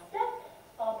last step.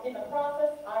 In the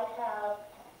process, I have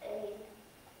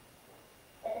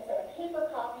like I said, a paper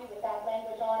copy with that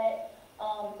language on it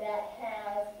that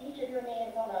has each of your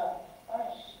names on a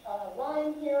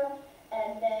line here,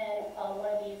 and then one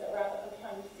of these Arapahoe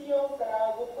County seals that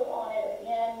I will put on it at the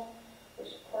end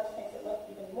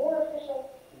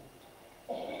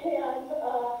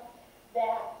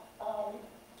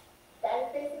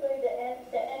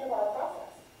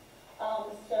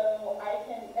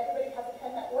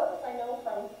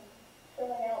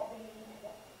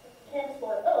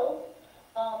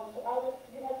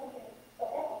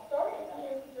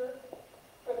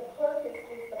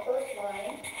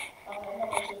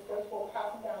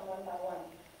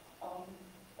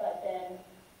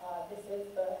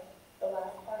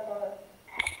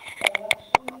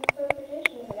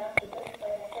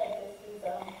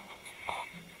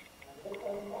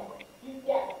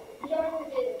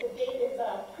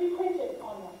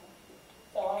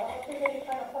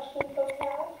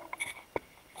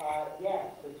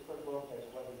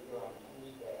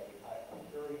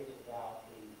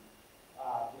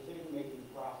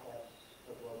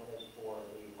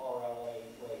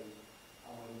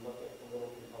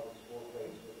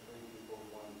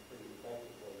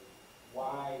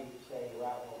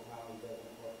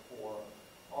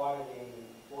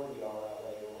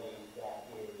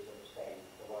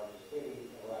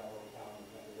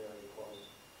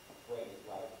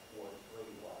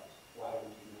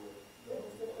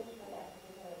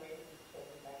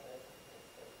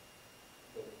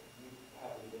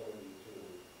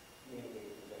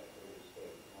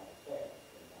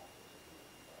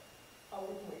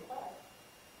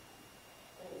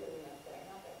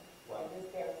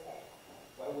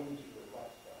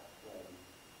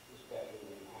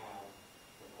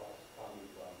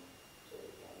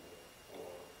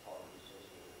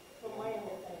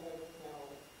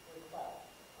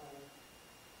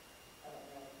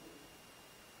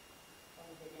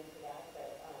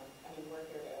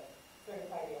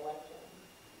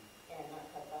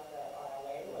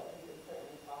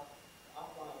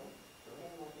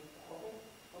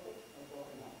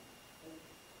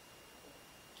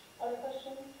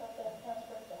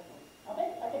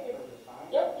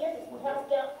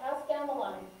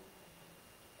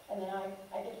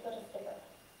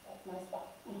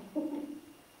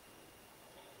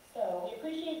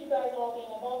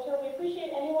Walter. We appreciate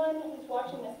anyone who's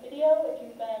watching this video. If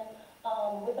you've been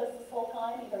with us this whole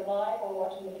time, either live or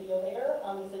watching the video later,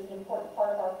 this is an important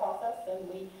part of our process, and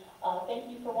we thank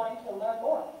you for wanting to learn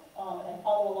more and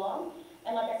follow along.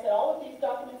 And like I said, all of these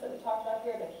documents that we talked about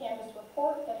here, the Canvas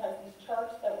report that has these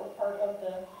charts that were part of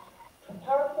the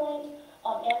PowerPoint,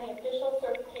 and the official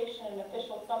certification and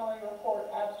official summary report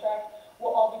abstract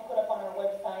will all be put up on our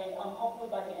website, hopefully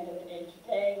by the end of the day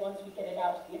today, once we get it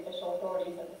out to the official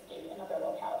authorities of the state and other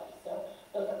localities. So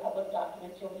those are public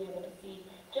documents you'll be able to see,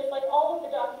 just like all of the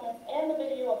documents and the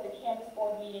video of the Canvas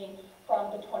board meeting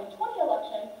from the 2020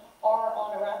 election are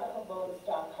on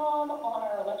arapahovotes.com on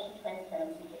our election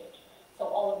transparency page. So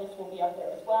all of this will be up there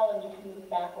as well, and you can move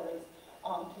backwards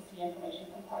to see information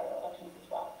from prior elections as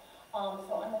well.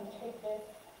 So I'm going to take this.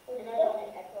 We're going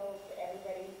to echo to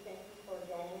everybody, thank you for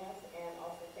joining us, and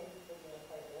also thank you for being a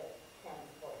part of the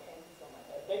county board. Thank you so much.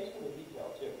 Thanks for the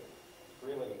detail, too. It's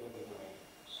really good information.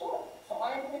 Sure. So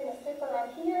I'm putting the sticker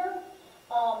on here.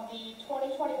 The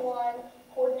 2021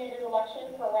 coordinated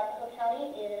election for Arapahoe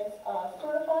County is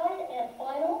certified and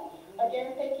final.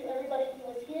 Again, thank you everybody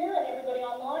who was here and everybody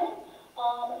online.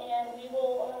 And we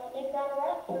will make that a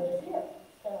wrap for this year.